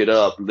you look it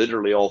up,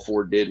 literally all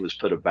Ford did was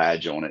put a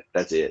badge on it.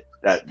 That's it.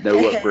 That no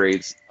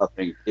upgrades,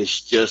 nothing.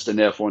 It's just an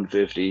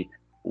F-150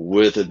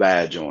 with a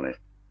badge on it.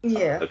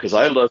 Yeah. Because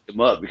I looked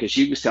them up because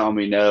she was telling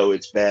me, no,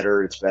 it's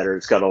better. It's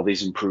got all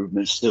these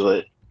improvements to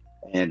it.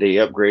 And they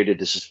upgraded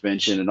the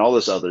suspension and all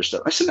this other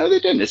stuff. I said, no, they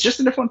didn't. It's just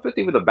an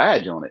F-150 with a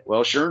badge on it.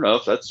 Well, sure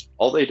enough, that's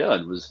all they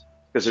done was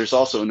because there's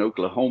also an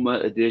Oklahoma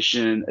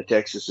edition, a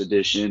Texas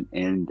edition,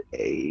 and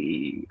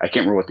I can't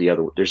remember what the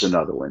other, there's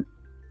another one.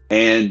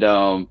 And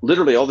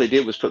literally all they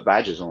did was put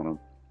badges on them.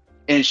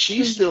 And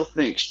she still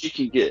thinks she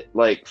can get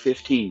like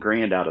 15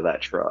 grand out of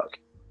that truck.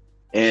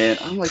 And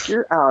I'm like,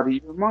 you're out of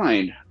your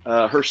mind.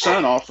 Her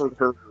son offered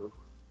her,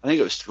 I think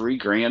it was 3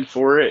 grand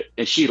for it.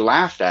 And she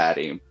laughed at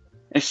him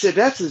and said,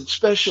 that's a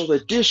special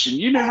edition.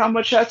 You know how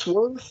much that's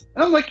worth?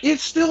 And I'm like,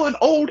 it's still an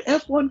old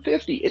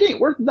F-150. It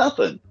ain't worth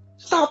nothing.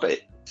 Stop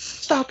it.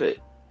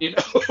 You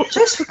know?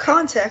 Just for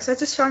context, I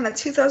just found a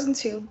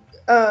 2002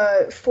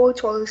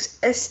 412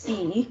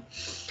 SE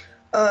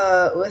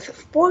with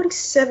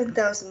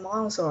 47,000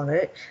 miles on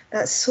it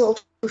that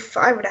sold for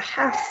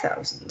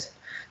 5,500.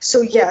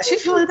 So yeah,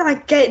 she's really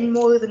not getting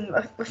more than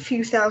a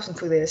few thousand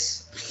for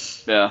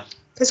this. Yeah.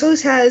 Because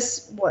hers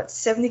has, what,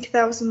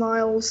 70,000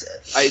 miles?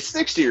 It's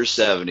 60 or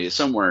 70,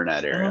 somewhere in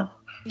that area.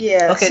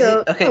 Yeah, Okay,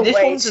 so no this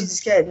way one's she's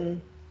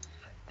getting...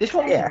 This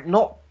one's Yeah.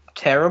 not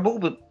terrible,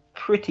 but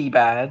pretty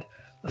bad.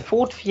 The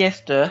Ford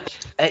Fiesta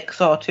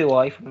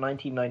XR2i from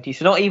 1990.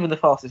 So not even the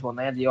fastest one.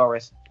 They had the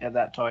RS at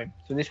that time.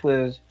 So this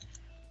was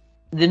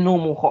the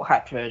normal hot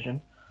hatch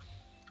version.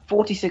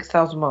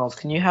 46,000 miles.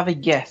 Can you have a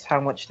guess how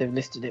much they've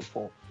listed it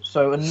for?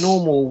 So a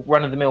normal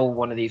run-of-the-mill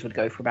one of these would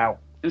go for about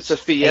It's a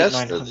Fiesta.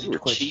 800-900 They were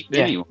quid. cheap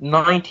Yeah, anyway.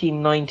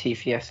 1990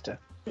 Fiesta.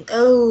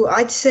 Oh,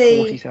 I'd say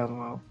 40,000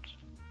 miles.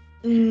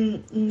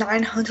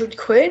 900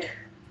 quid?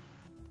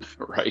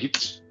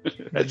 Right?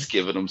 That's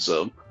giving them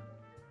some.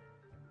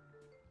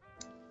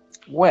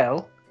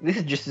 Well, this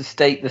is just the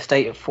state of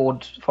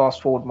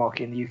fast forward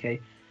market in the UK.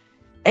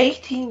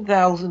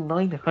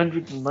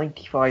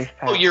 £18,995.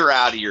 Oh, you're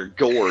out of your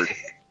gourd.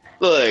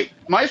 Look,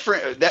 my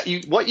friend,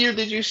 what year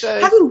did you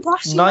say? Have you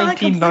watched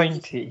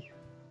 1990.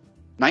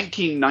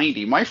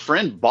 1990. My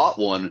friend bought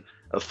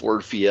a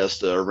Ford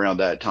Fiesta around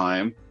that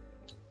time.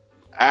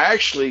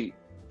 Actually,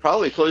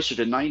 probably closer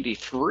to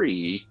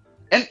 93,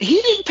 and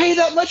he didn't pay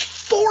that much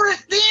for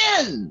it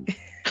then.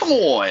 Come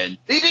on,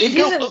 they didn't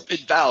go up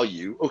in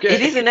value. Okay,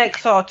 It is an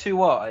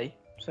XR2i,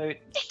 so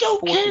it's don't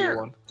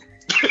 41.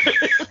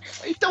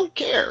 I don't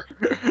care.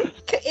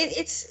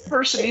 It's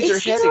Person needs their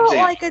it's head not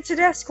examined. like a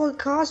Tedesco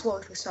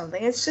Cosworth or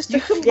something. It's just You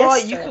a can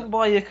Fiesta.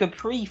 buy a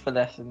Capri for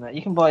less than that.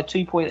 You can buy a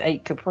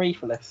 2.8 Capri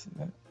for less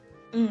than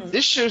that.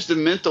 This shows the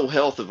mental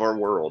health of our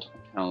world.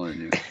 I'm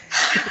telling you.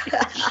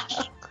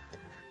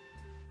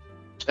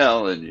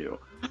 Telling you.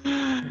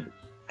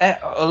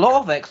 A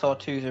lot of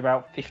XR2s are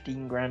about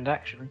 15 grand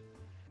actually.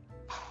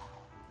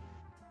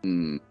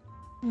 I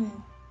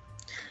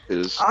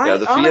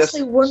the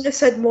honestly Fiesta. wouldn't have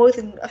said more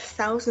than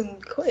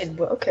 £1,000,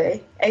 but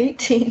okay,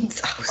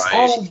 18,000.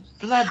 Oh,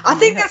 bloody I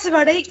think hell. that's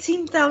about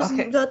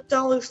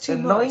 $18,000 too A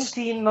much.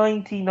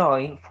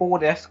 1999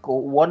 Ford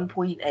Escort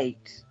 1.8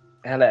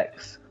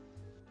 LX.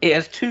 It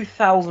has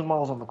 2,000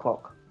 miles on the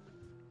clock.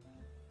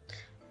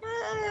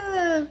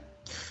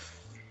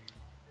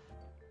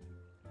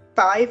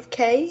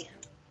 5K.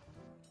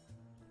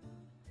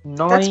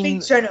 That's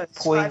being generous.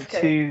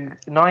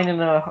 5K.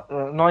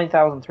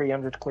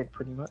 9,300 quid,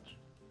 pretty much.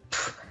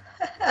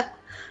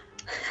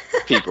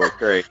 People are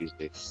crazy.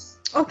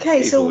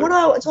 Okay, so do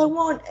I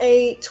want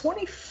a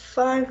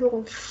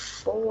 25-year-old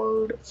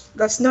Ford?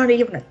 That's not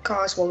even a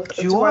Cosworth.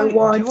 Do I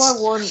want?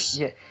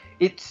 Yeah,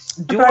 it's.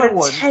 Do about I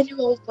want? A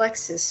 10-year-old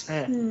Lexus.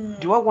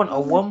 Do I want a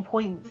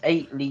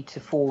 1.8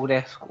 litre Ford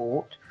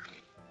Escort,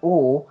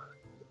 or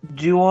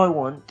do I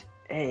want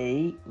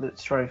a?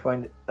 Let's try and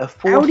find it. A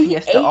Ford Audi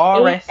Fiesta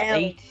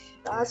RS8.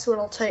 That's what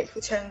I'll take for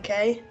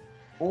 10K.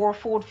 Or a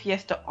Ford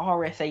Fiesta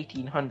RS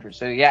 1800,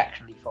 so the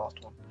actually fast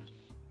one.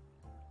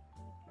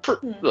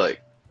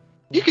 Like,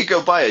 you could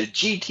go buy a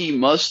GT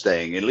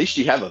Mustang. At least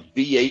you have a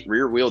V8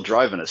 rear-wheel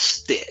drive and a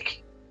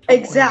stick.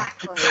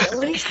 Exactly. at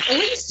least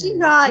you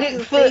got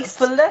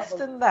for less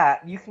than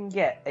that, you can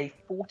get a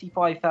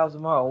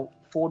 45,000-mile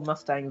Ford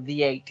Mustang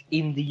V8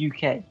 in the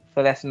UK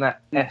for less than that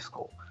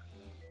Escort.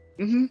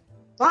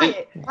 Buy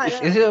it.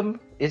 Is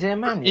it a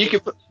manual?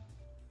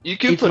 You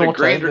could put a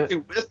grand or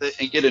two with it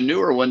and get a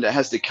newer one that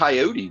has the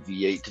Coyote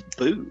V8 to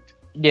boot.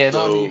 Yeah,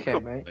 not in the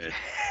UK, mate.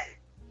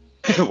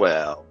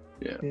 Well,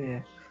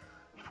 yeah.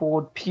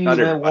 Ford Puma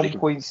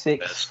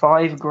 1.6,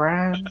 5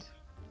 grand.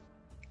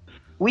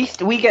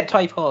 We get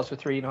Type R's for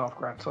 3.5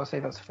 grand, so I say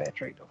that's a fair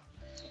trade-off.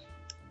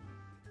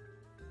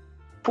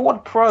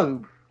 Ford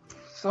Probe.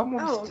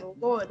 Oh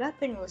Lord, that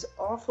thing was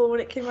awful when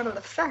it came out of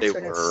the factory,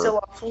 and it's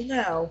still awful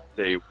now.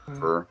 They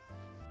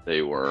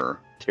were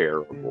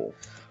terrible.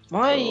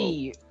 What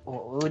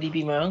would he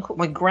be? My uncle,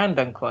 my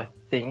granduncle, I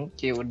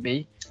think it would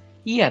be.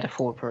 He had a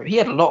Ford Probe. He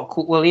had a lot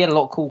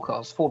of cool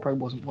cars. Ford Probe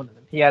wasn't one of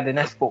them. He had an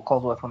Escort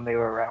Cosworth when they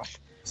were around.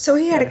 So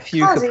he had a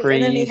few Capris,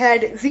 and then he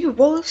had the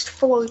worst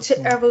Ford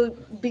to ever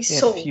be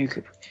sold.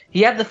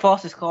 He had the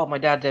fastest car my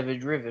dad's ever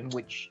driven,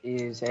 which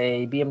is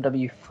a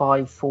BMW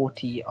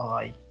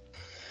 540i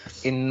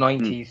in the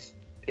 90s.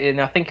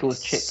 And I think it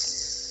was chipped.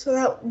 So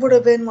that would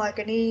have been like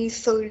an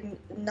E39?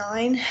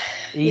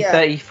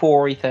 E34,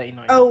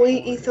 E39. Oh,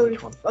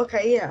 E34.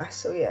 Okay, yeah,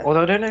 so yeah.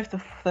 Although I don't know if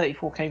the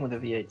 34 came with a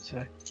V8,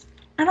 so...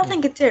 I don't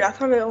think it did. I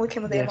thought it only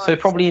came with the M9. So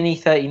probably an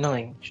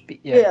E39. Should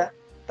be,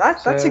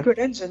 That's a good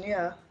engine,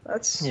 yeah.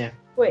 That's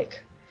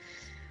quick.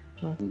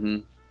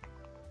 The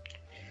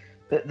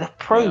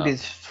Probe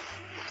is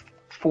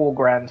 4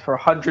 grand for a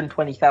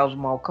 120,000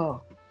 mile car.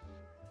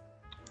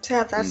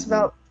 Yeah, that's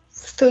about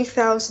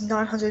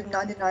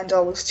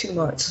 $3,999 too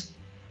much.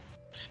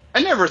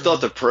 I never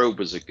thought the Probe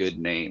was a good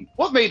name.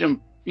 What made him,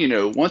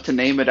 want to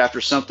name it after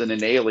something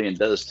an alien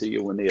does to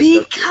you when they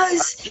abduct you?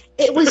 Because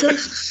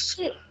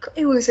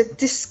it was a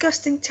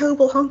disgusting,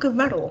 terrible hunk of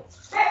metal.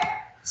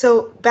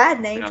 So,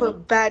 bad name for a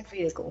bad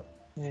vehicle.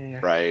 Yeah.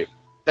 Right.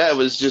 That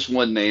was just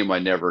one name I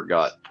never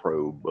got,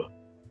 Probe.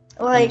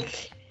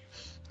 Like,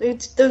 they're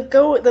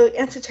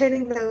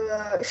entertaining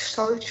the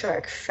Star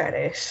Trek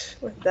fetish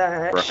with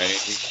that.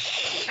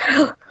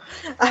 Right.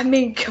 I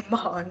mean, come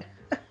on.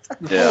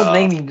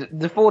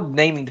 The Ford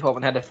naming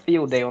department had a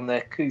field day on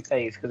their coupes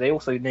because they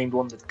also named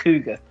one the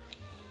Cougar.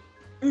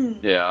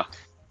 Yeah.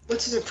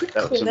 Which is a pretty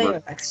cool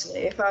name, actually,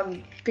 if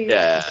I'm being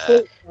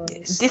completely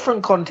honest.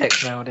 Different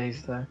context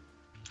nowadays, though.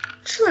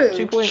 True.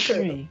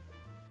 2.3.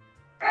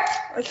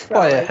 You could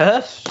buy a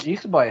hearse. You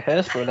could buy a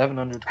hearse for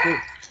 1,100 quid.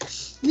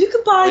 You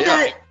could buy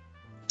that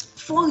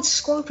Ford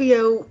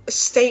Scorpio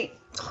estate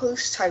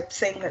host type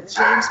thing that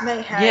James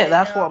May had. Yeah,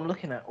 that's what I'm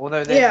looking at.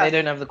 Although they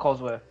don't have the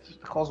Cosworth.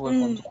 The Cosworth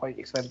ones are quite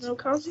expensive. No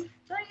Cosworth?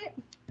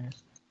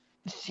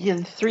 Yeah,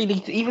 the 3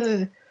 litre,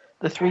 even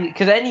the 3,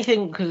 because the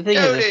thing is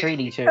the 3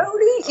 litre.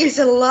 Cody is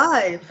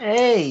alive.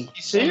 Hey,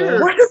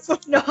 what a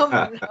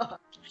phenomenon.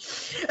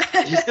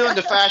 He's doing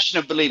the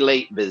fashionably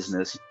late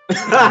business.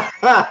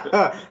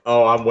 Oh,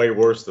 I'm way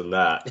worse than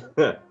that.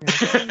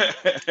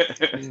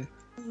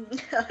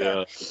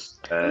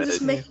 I'm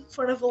just making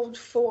fun of old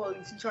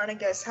Fords and trying to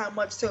guess how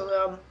much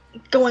they're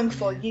going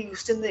for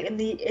used in the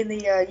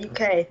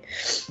UK.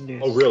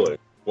 Oh, really?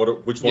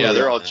 Which one? Yeah, are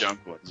they're they all now?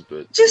 junk ones,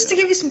 but Just to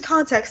give you some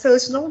context, though,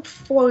 it's an old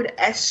Ford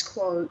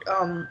Escort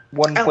 1.8.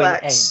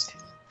 LX.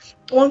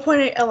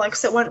 1.8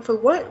 LX that went for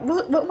what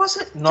was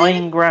it?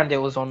 $9,000 it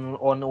was on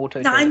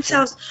Auto.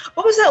 9,000.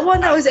 What was that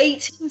one that was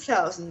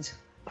 18,000?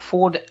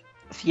 Ford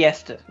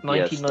Fiesta,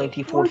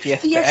 1990 Ford Ford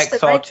Fiesta Fiesta,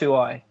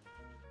 XR2i.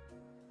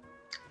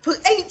 For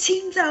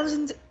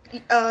 18,000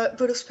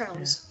 British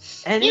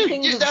pounds.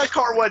 Anything that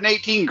car wasn't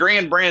 18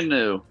 grand brand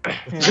new.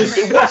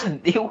 it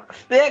wasn't. The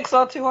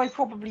XR2i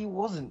probably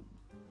wasn't.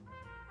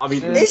 I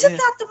mean, Isn't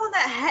that the one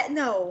that had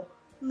no?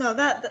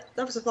 That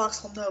was a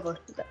Vauxhall Nova.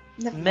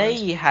 Never mind.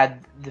 May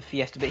had the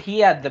Fiesta, but he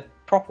had the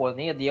proper one.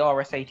 He had the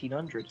RS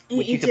 1800,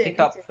 which He you could did, pick he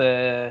up did.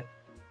 for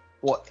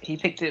what he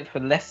picked it for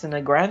less than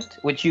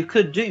 $1,000, which you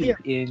could do Yeah.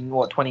 in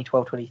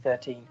 2012,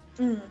 2013.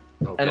 Mm.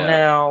 okay. And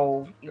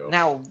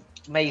now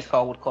May's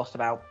car would cost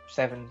about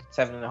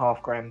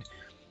 $7,500.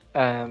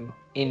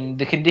 In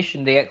the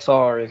condition the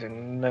XR is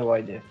in, no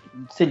idea.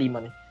 Silly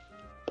money.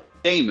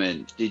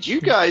 Damon, did you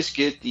guys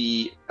get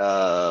the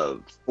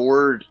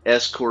Ford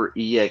Escort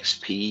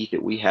EXP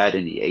that we had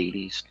in the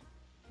 80s?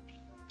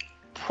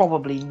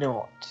 Probably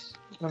not.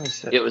 Let me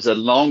see. It was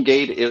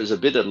a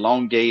bit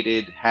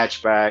elongated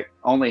hatchback,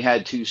 only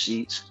had 2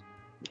 seats.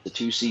 The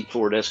 2-seat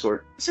Ford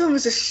Escort. So it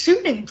was a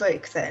shooting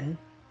brake then.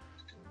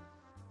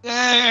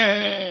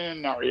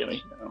 Not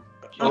really, no.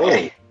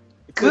 Okay.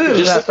 Good.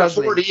 Just That's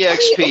like a ugly. Ford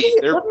EXP.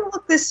 Let me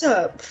look this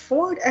up.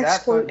 Ford That's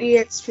Escort ugly.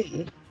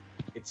 EXP.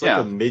 It's like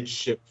Yeah. a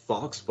midship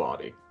Fox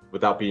body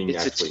without being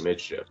It's a actually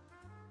midship.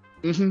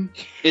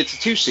 It's a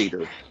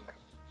 2-seater.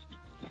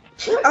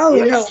 Oh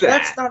What no, is that?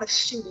 that's not a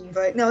shooting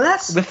brake. No,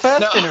 that's The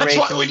first No, that's generation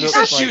why when you looked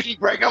said like shooting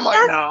brake, I'm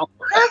like, no.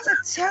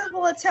 a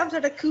terrible attempt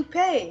at a coupe.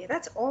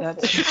 That's awful. I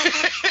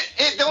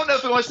don't know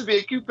if it wants to be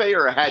a coupe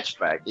or a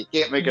hatchback. It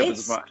can't make up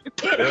its mind.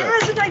 It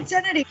has an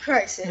identity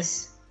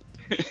crisis.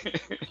 I I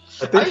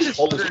think was just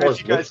all those wondering cars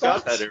if you guys got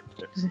look that.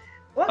 like-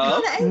 What Huh?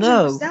 kind of engine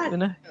No, was that?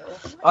 no. What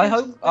I engine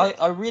hope. was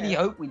I that? really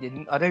hope we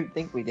didn't. I don't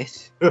think we did.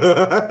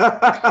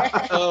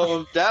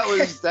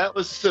 That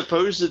was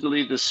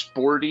supposedly the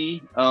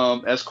sporty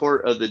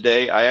Escort of the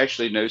day. I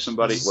actually know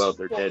somebody. Well,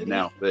 they're dead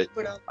now, but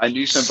I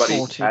knew somebody.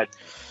 Sporty.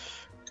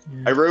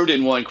 I rode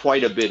in one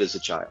quite a bit as a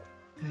child.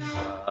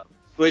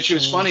 Which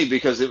was funny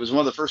because it was one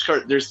of the first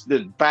cars. There's the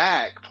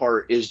back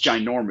part is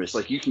ginormous.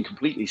 Like you can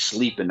completely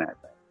sleep in that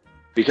thing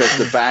because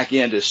the back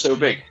end is so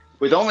big.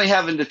 With only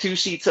having the 2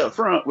 seats up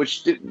front,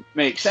 which didn't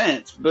make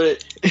sense.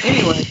 But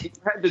anyway, you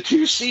had the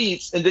 2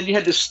 seats, and then you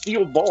had the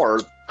steel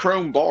bar,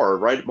 chrome bar,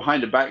 right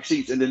behind the back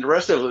seats, and then the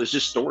rest of it was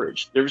just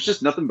storage. There was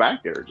just nothing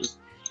back there. Just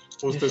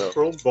Was the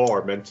chrome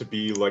bar meant to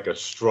be like a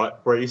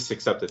strut brace,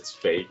 except it's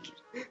fake?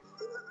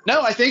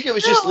 no, I think it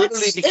was just No,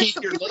 literally it's- to it's keep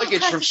for your people to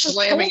luggage from practice their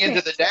slamming pole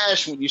into the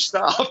dash when you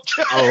stopped.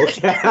 Oh,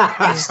 okay.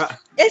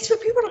 It's for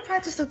people to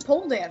practice their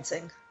pole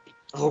dancing.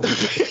 Oh,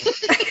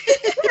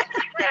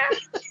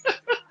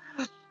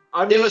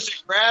 I It mean, was a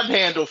grab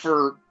handle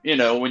for,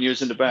 when you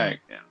was in the back.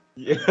 yeah.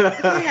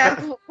 Yeah,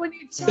 when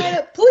you tie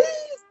up, please.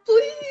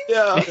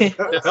 Yeah.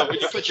 When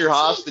you put your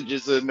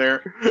hostages in there.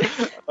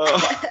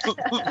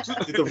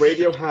 Did the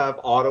radio have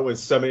auto and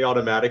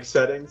semi-automatic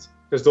settings?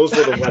 Because those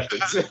were the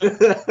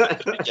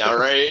weapons. Yeah,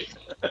 right.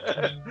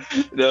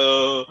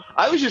 No,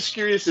 I was just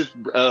curious if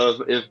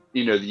the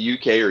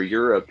UK or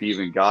Europe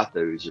even got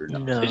those or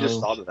not. I just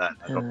No. thought of that.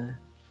 I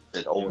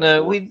don't know.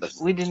 No, we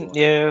didn't.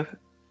 Yeah.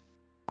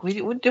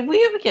 Did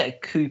we ever get a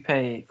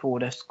coupe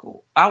Ford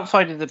Escort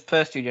outside of the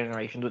first 2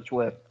 generations, which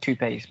were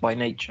coupes by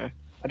nature?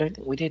 I don't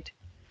think we did.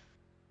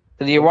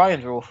 The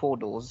Orions were all 4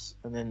 doors,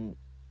 and then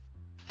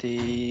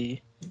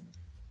the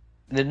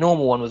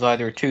normal one was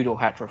either a 2-door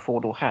hatch or a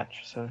 4-door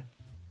hatch. So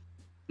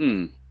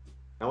Now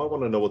I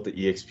want to know what the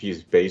EXP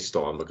is based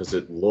on because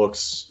it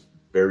looks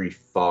very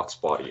Fox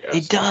body.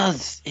 it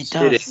does. It It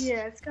does. is.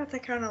 Yeah, it's got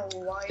that kind of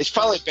white. It's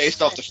probably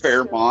based off the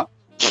Fairmont.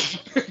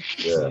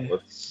 Yeah,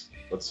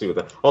 let's see what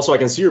that. Also, I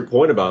can see your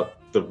point about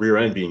the rear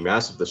end being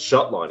massive. The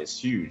shut line is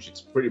huge.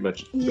 It's pretty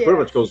much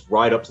goes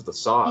right up to the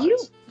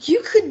sides.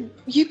 You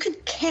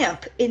could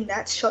camp in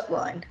that shut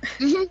line.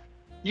 You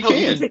You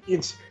can.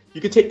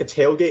 could take the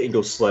tailgate and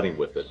go sledding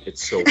with it.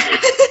 It's so big.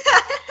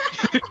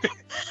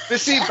 But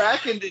see,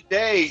 back in the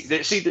day,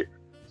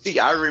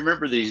 I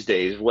remember these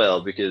days well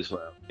because,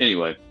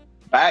 anyway,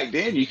 back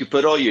then you could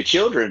put all your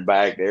children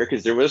back there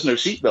because there was no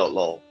seatbelt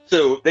law.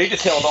 So they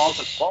just held on to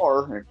the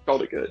bar and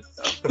called it good.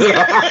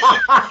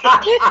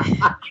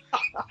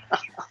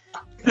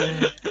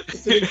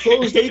 It's an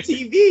enclosed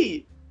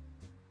ATV.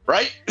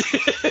 Right?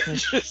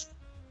 Just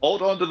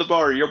hold on to the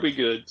bar, you'll be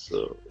good.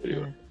 So,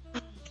 anyway.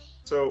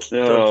 So,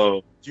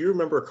 No. do you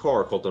remember a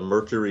car called the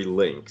Mercury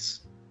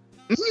Lynx?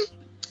 Mhm.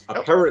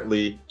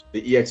 Apparently,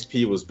 the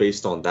EXP was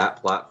based on that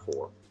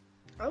platform.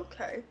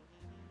 Okay.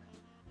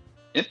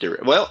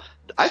 Well,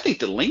 I think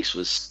the Lynx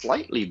was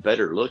slightly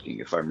better looking,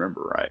 if I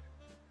remember right.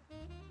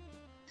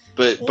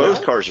 But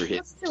both cars are hit.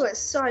 Let's do a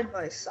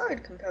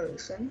side-by-side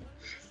comparison.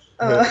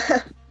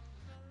 I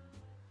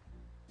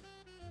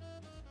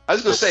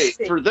was going to say, Let's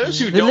see. for those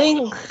who The don't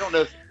know, Lynx. I don't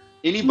know if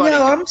anybody.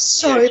 No, I'm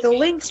sorry. The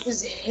Lynx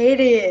was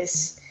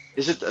hideous.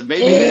 Is it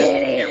maybe?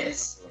 It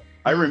is.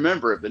 I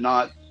remember it, but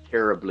not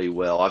terribly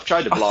well. I've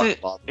tried to block a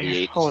lot of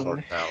the 80s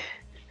cars out.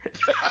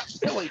 I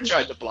really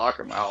tried to block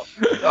them out.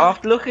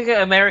 After looking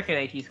at American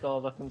 80s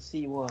cars, I can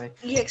see why.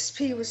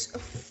 EXP was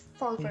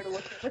far better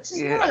looking, which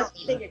is not a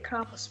big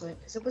accomplishment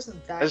because it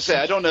wasn't that.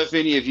 I don't know if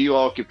any of you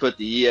all could put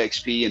the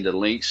EXP and the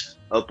links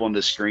up on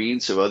the screen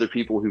so other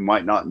people who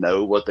might not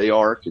know what they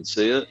are could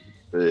see it.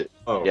 But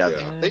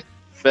they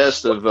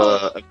best of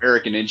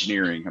American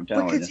engineering. I'm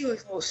telling you. We could do a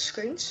little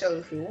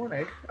screenshot if you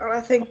wanted. Or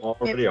I think I'm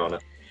already on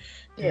it.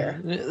 Yeah.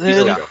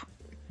 There's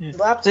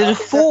a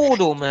Ford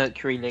or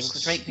Mercury link,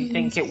 which makes me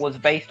think it was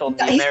based on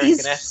the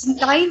American S.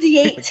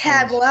 98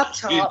 tab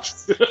laptop.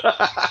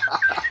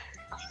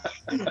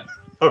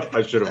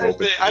 I should have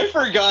opened. I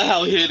forgot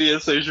how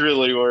hideous those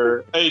really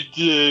were. I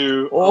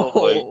do. Oh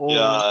my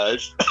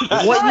gosh.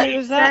 What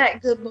year is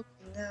that? Good looking,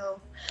 no.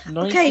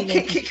 Okay,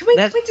 can we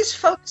just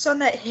focus on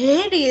that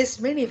hideous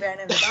minivan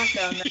in the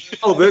background?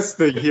 Oh, this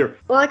thing here.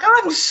 Like,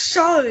 I'm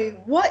sorry.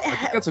 What? I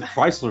think that's a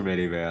Chrysler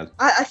minivan.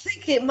 I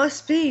think it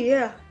must be,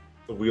 yeah.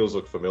 The wheels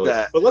look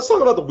familiar. But let's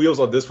talk about the wheels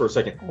on this for a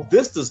second.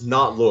 This does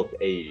not look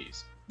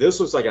 80s. This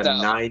looks like a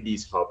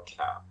 90s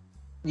hubcap.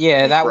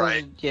 Yeah, that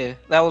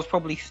was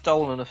probably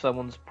stolen of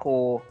someone's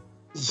poor.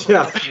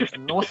 Yeah.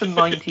 What's a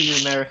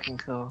 90s American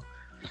car?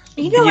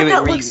 You know what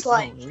that looks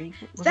like?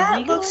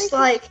 That looks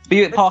like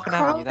Buick Park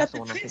Avenue. That's the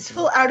one I'm thinking.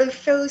 Principal out of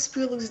Ferris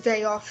Bueller's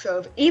Day Off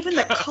show. Even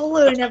the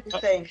color and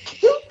everything.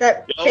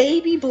 That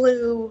baby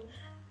blue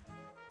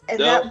and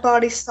that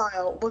body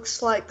style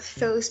looks like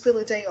Ferris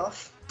Bueller Day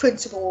Off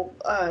principal.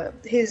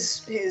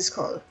 His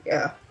car.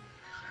 Yeah.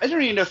 I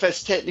don't even know if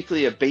that's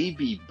technically a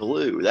baby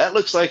blue. That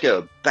looks like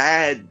a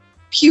bad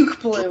puke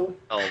blue.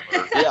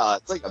 Yeah,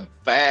 it's like a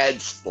bad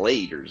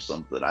slate or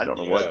something. I don't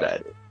know what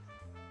that is.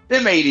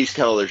 Them 80s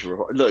colors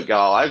were... Look,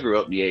 y'all, I grew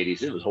up in the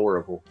 80s. It was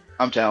horrible.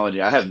 I'm telling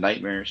you, I have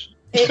nightmares.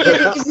 It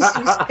was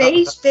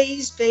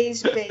beige,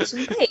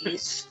 and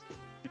beige.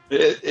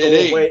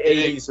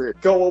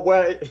 Go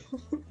away.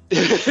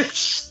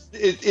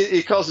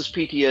 It causes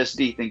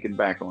PTSD thinking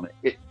back on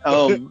it.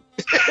 Okay,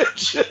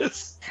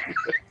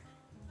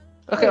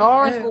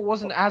 RS4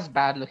 wasn't as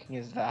bad looking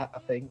as that, I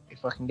think,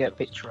 if I can get a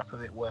picture up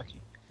of it working.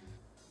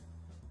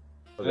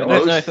 I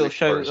don't know if it'll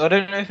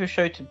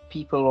show to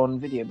people on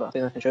video, but I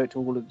think I can show it to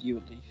all of you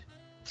at least.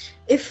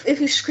 If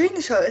you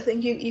screenshot, I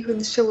think you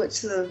can show it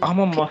to the... I'm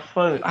on my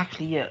phone.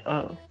 Actually, yeah.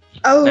 Oh,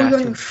 you're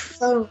on your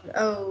phone.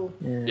 Oh.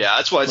 Yeah,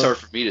 that's why it's hard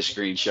for me to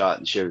screenshot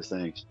and show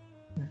things.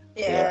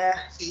 Yeah.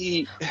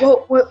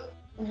 Well,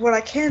 what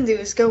I can do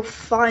is go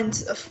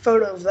find a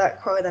photo of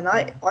that car, then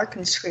I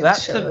can screenshot.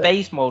 That's the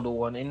base model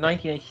one. In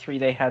 1983,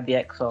 they had the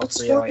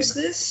XR3i. What is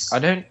this?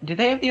 Did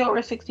they have the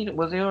RS16?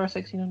 Was the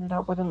RS1600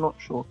 out? I'm not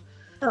sure.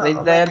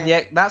 Oh,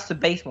 that's the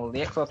base model.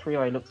 The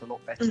XR3i looks a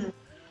lot better.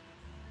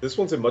 This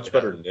one's in much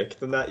better nick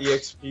than that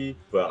EXP,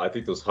 but I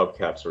think those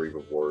hubcaps are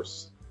even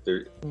worse.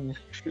 They're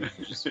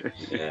just,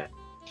 There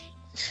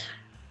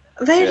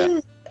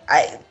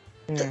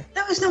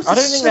was no such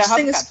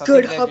thing as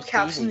good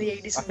hubcaps in the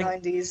 80s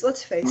and 90s,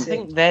 let's face it. I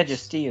think they're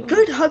just steel.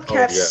 Good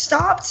hubcaps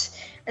stopped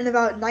in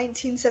about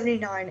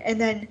 1979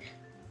 and then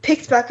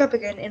picked back up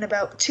again in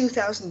about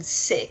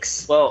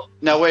 2006. Well,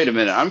 now wait a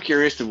minute. I'm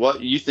curious to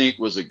what you think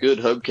was a good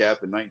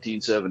hubcap in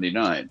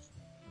 1979.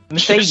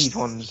 Mercedes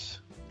ones.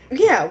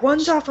 Yeah,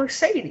 ones off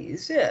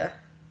Mercedes, yeah.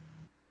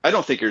 I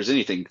don't think there's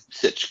anything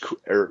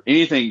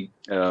anything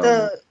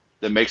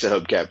that makes a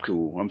hubcap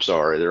cool. I'm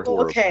sorry, they're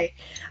horrible. Okay,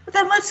 but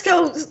then let's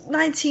go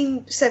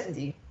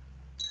 1970.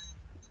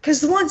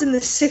 Because the ones in the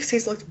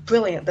 60s looked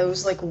brilliant.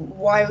 Those like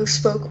wire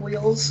spoke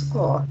wheels.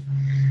 Oh.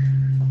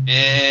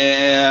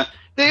 Yeah,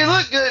 they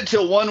looked good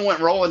until one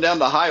went rolling down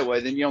the highway.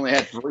 Then you only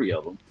had 3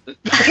 of them.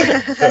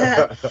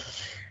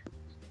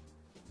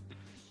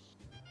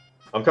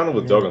 I'm kind of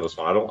with Doug on this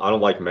one. I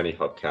don't like many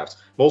hubcaps,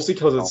 mostly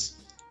because it's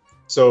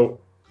so.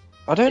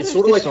 It's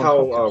sort of like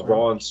how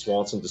Ron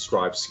Swanson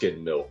describes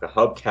skim milk. A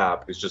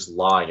hubcap is just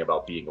lying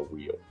about being a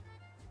wheel.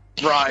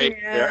 Right.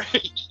 Yeah.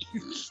 It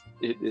is.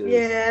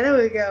 Yeah, there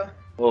we go.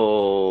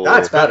 Oh,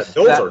 that's bad.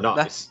 Those are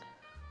nice.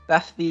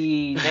 That's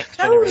the next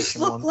generation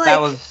one. Like,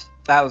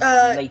 that was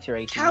later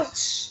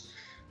 80s.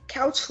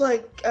 Couch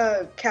like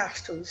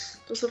casters.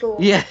 Those little.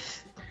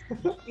 Yes.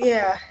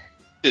 Yeah.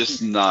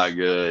 Just not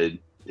good.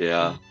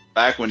 Yeah.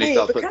 Back when they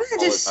thought. But can I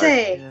just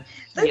say,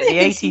 the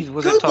 80s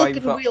was a time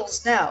good looking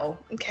wheels now.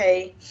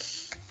 Okay.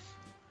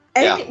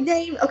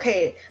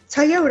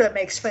 Toyota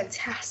makes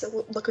fantastic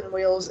looking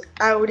wheels.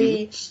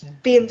 Audi,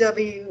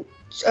 BMW,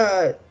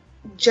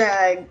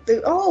 Jag,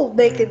 they're all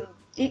making.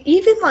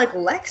 Even like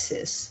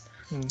Lexus.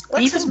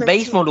 Even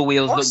base model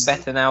wheels look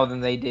better now than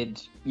they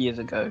did years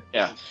ago.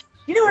 Yeah.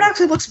 You know what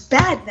actually looks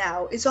bad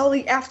now? Is all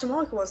the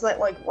aftermarket ones, like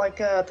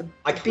the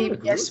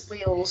BBS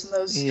wheels and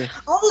those,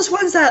 all those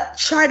ones that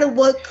try to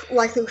look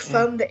like they're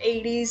from the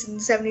 80s and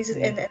 70s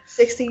and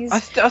 60s. I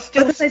still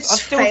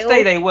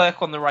say they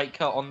work on the right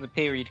car, on the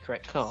period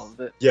correct car.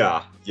 But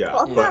yeah.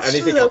 Well, but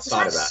anything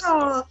outside of that. I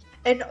saw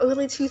an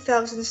early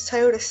 2000s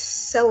Toyota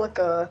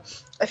Celica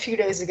a few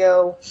days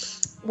ago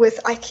with,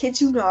 I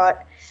kid you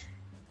not,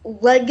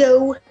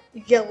 Lego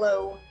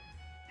yellow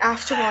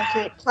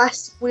aftermarket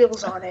plastic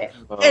wheels on it,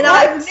 and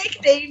I've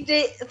nicknamed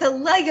it the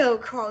Lego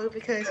car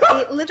because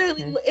it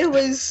literally it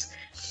was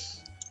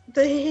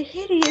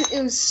hideous.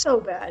 It was so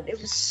bad. It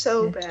was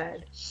so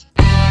bad.